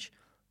match,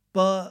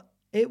 but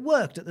it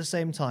worked at the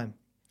same time.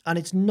 And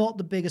it's not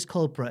the biggest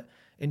culprit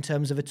in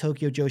terms of a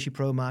Tokyo Joshi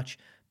Pro match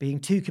being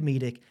too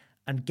comedic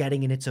and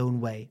getting in its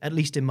own way, at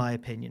least in my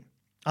opinion.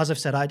 As I've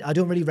said, I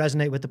don't really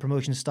resonate with the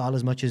promotion style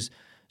as much as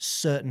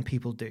certain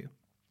people do.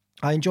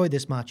 I enjoyed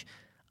this match,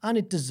 and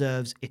it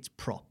deserves its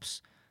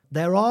props.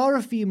 There are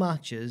a few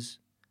matches,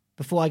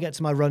 before I get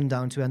to my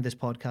rundown to end this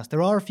podcast,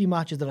 there are a few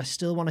matches that I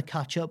still want to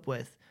catch up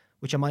with,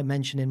 which I might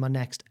mention in my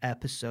next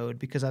episode,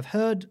 because I've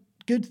heard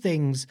good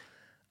things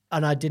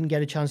and I didn't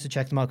get a chance to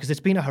check them out because it's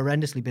been a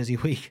horrendously busy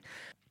week.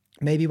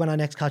 Maybe when I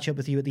next catch up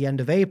with you at the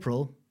end of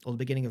April or the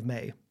beginning of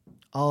May,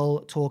 I'll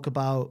talk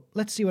about,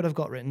 let's see what I've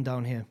got written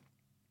down here.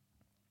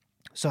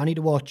 So I need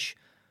to watch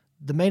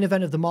the main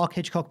event of the Mark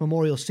Hitchcock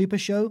Memorial Super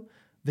Show,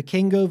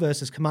 Vikingo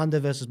versus Commander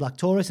versus Black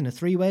Taurus in a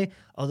three-way,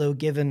 although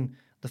given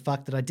the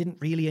fact that I didn't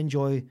really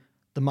enjoy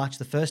the match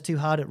the first two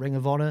had at Ring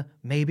of Honor,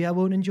 maybe I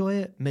won't enjoy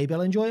it. Maybe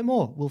I'll enjoy it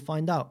more. We'll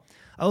find out.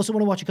 I also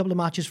want to watch a couple of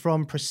matches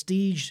from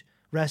Prestige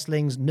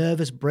Wrestling's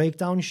Nervous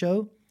Breakdown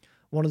show,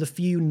 one of the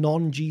few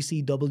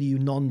non-GCW,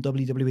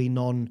 non-WWE,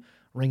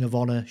 non-Ring of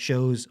Honor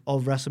shows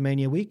of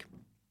WrestleMania week.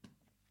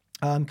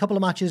 A couple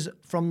of matches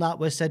from that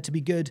were said to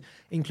be good,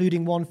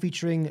 including one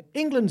featuring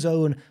England's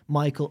own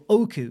Michael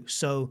Oku.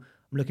 So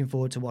I'm looking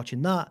forward to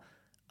watching that.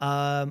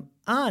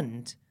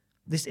 And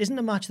this isn't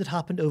a match that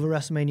happened over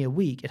WrestleMania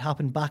week. It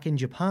happened back in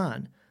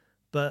Japan.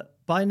 But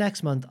by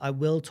next month, I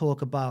will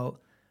talk about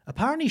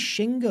apparently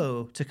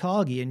Shingo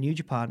Takagi in New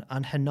Japan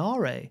and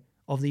Hinare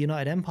of the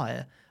United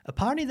Empire.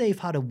 Apparently they've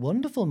had a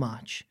wonderful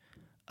match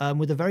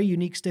with a very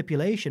unique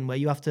stipulation where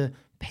you have to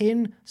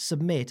pin,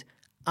 submit,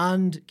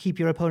 and keep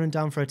your opponent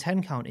down for a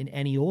 10 count in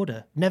any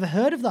order. Never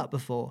heard of that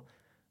before.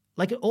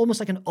 Almost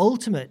like an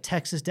ultimate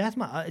Texas death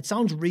match. It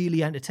sounds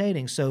really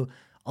entertaining, so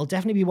I'll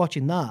definitely be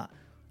watching that,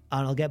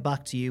 and I'll get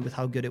back to you with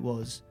how good it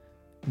was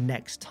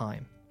next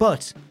time.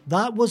 But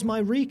that was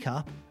my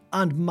recap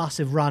and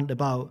massive rant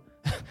about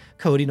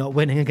Cody not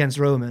winning against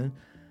Roman.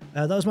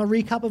 That was my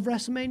recap of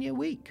WrestleMania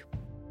week.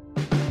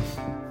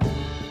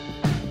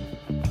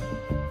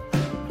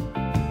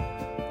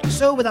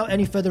 So without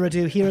any further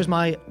ado, here is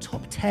my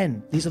top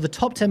 10. These are the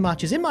top 10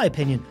 matches, in my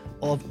opinion,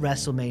 of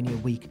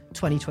WrestleMania week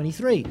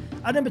 2023.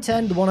 At number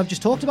 10, the one I've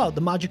just talked about, the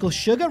Magical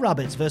Sugar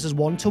Rabbits versus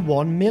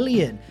 1-1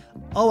 Million.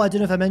 Oh, I don't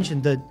know if I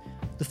mentioned that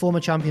the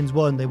former champions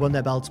won. They won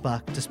their belts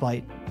back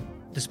despite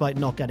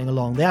not getting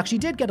along. They actually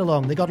did get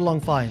along. They got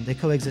along fine. They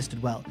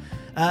coexisted well.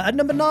 At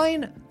number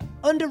 9,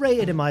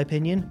 underrated in my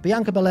opinion,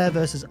 Bianca Belair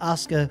versus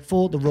Asuka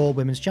for the Raw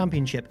Women's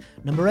Championship.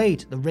 Number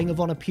 8, the Ring of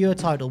Honor Pure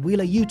title,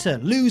 Wheeler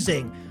Yuta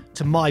losing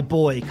to my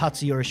boy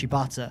Katsuyori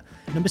Shibata.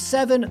 Number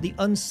 7, the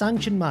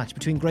unsanctioned match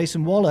between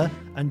Grayson Waller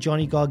and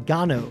Johnny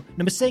Gargano.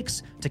 Number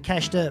 6,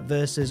 Takeshita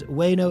versus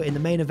Ueno in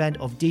the main event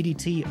of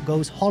DDT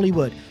Goes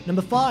Hollywood.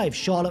 Number 5,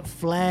 Charlotte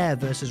Flair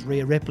versus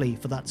Rhea Ripley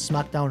for that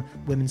SmackDown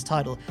Women's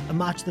title. A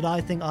match that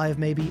I think I have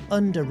maybe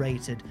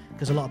underrated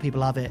because a lot of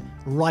people have it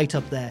right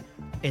up there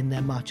in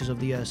their matches of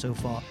the year so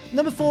far.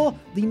 Number 4,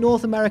 the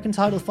North American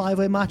title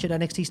 5-way match at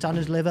NXT Stand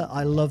and Deliver.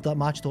 I loved that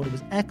match, thought it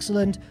was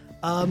excellent.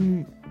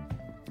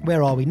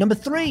 Where are we? Number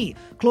 3,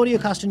 Claudio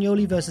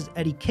Castagnoli versus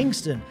Eddie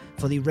Kingston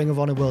for the Ring of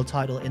Honor World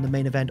title in the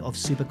main event of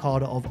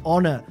Supercard of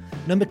Honor.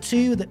 Number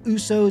 2, the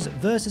Usos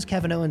versus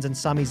Kevin Owens and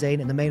Sami Zayn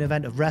in the main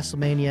event of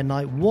WrestleMania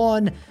Night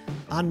 1.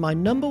 And my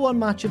number 1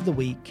 match of the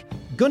week,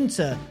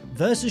 Gunther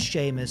versus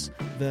Sheamus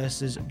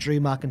versus Drew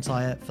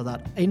McIntyre for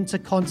that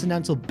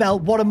Intercontinental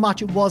belt. What a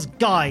match it was,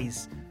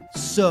 guys!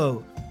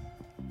 So,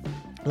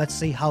 let's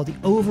see how the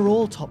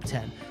overall top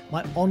 10,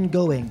 my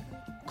ongoing,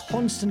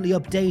 constantly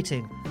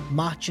updating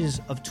matches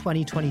of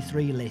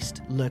 2023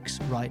 list looks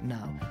right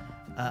now.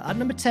 At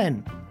number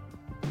 10,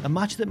 a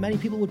match that many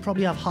people would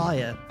probably have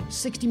higher,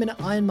 60-minute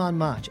Iron Man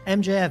match,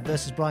 MJF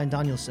versus Bryan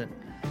Danielson.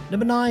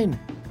 Number 9,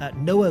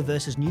 Noah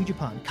versus New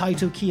Japan,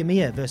 Kaito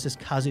Kiyomiya versus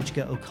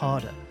Kazuchika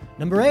Okada.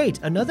 Number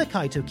 8, another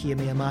Kaito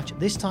Kiyomiya match,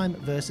 this time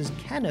versus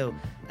Keno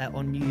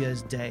on New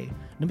Year's Day.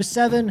 Number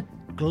 7,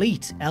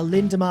 GLEAT, El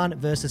Lindemann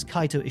versus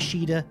Kaito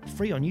Ishida,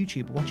 free on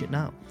YouTube, watch it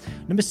now.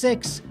 Number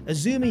 6,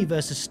 Azumi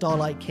versus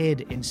Starlight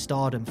Kid in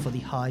Stardom for the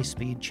High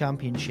Speed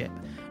Championship.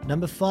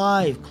 Number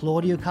 5,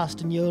 Claudio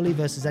Castagnoli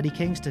versus Eddie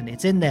Kingston,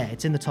 it's in there,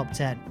 it's in the top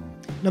 10.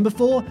 Number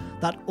 4,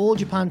 that All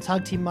Japan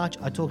Tag Team match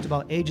I talked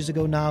about ages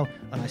ago now,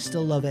 and I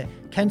still love it.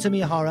 Kento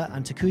Miyahara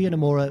and Takuya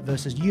Nomura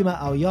versus Yuma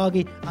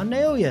Aoyagi and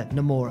Naoya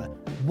Nomura.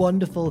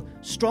 Wonderful,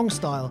 strong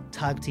style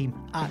tag team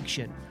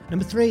action.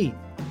 Number 3,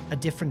 a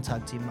different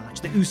tag team match.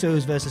 The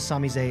Usos versus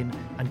Sami Zayn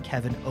and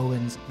Kevin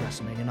Owens,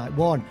 WrestleMania Night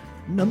 1.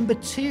 Number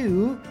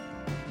 2,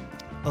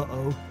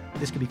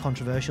 this could be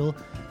controversial.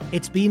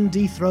 It's been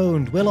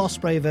dethroned. Will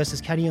Ospreay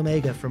versus Kenny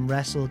Omega from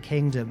Wrestle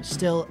Kingdom.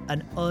 Still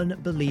an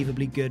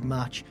unbelievably good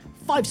match.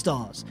 5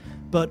 stars.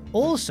 But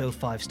also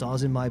 5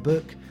 stars in my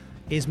book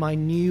is my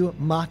new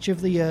match of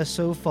the year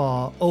so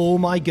far. Oh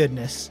my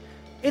goodness.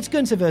 It's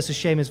Gunther versus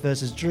Sheamus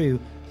versus Drew,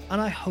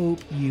 and I hope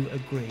you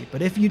agree.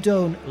 But if you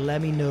don't,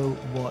 let me know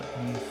what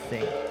you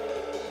think.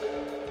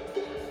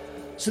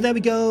 So there we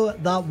go.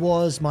 That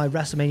was my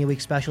WrestleMania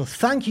Week special.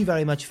 Thank you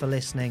very much for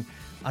listening,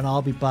 and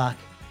I'll be back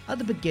at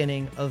the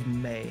beginning of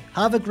May.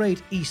 Have a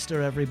great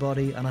Easter,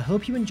 everybody, and I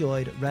hope you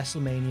enjoyed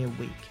WrestleMania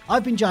Week.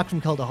 I've been Jack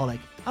from Cultaholic,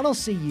 and I'll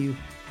see you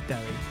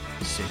very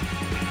soon.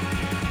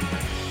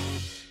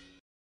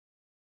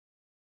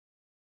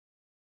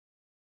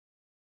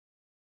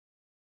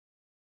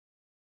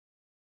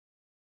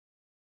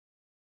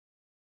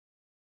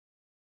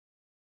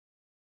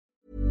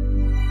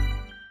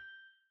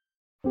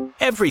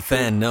 Every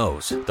fan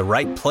knows the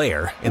right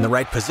player in the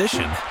right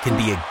position can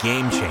be a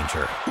game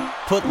changer.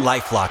 Put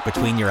LifeLock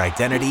between your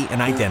identity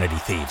and identity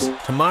thieves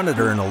to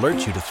monitor and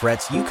alert you to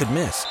threats you could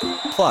miss.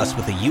 Plus,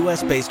 with a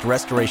U.S.-based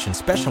restoration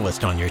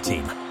specialist on your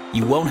team,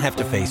 you won't have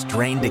to face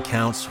drained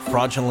accounts,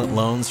 fraudulent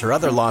loans, or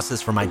other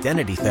losses from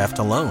identity theft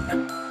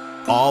alone.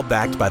 All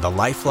backed by the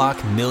LifeLock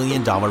 $1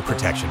 Million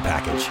Protection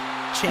Package.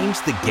 Change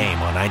the game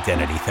on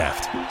identity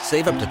theft.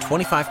 Save up to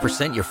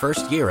 25% your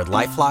first year at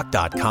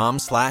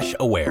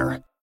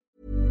LifeLock.com/aware.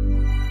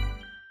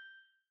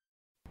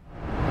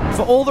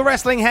 For all the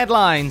wrestling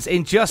headlines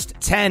in just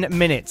 10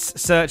 minutes,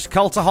 search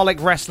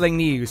Cultaholic Wrestling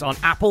News on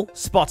Apple,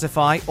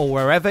 Spotify, or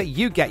wherever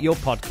you get your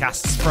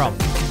podcasts from.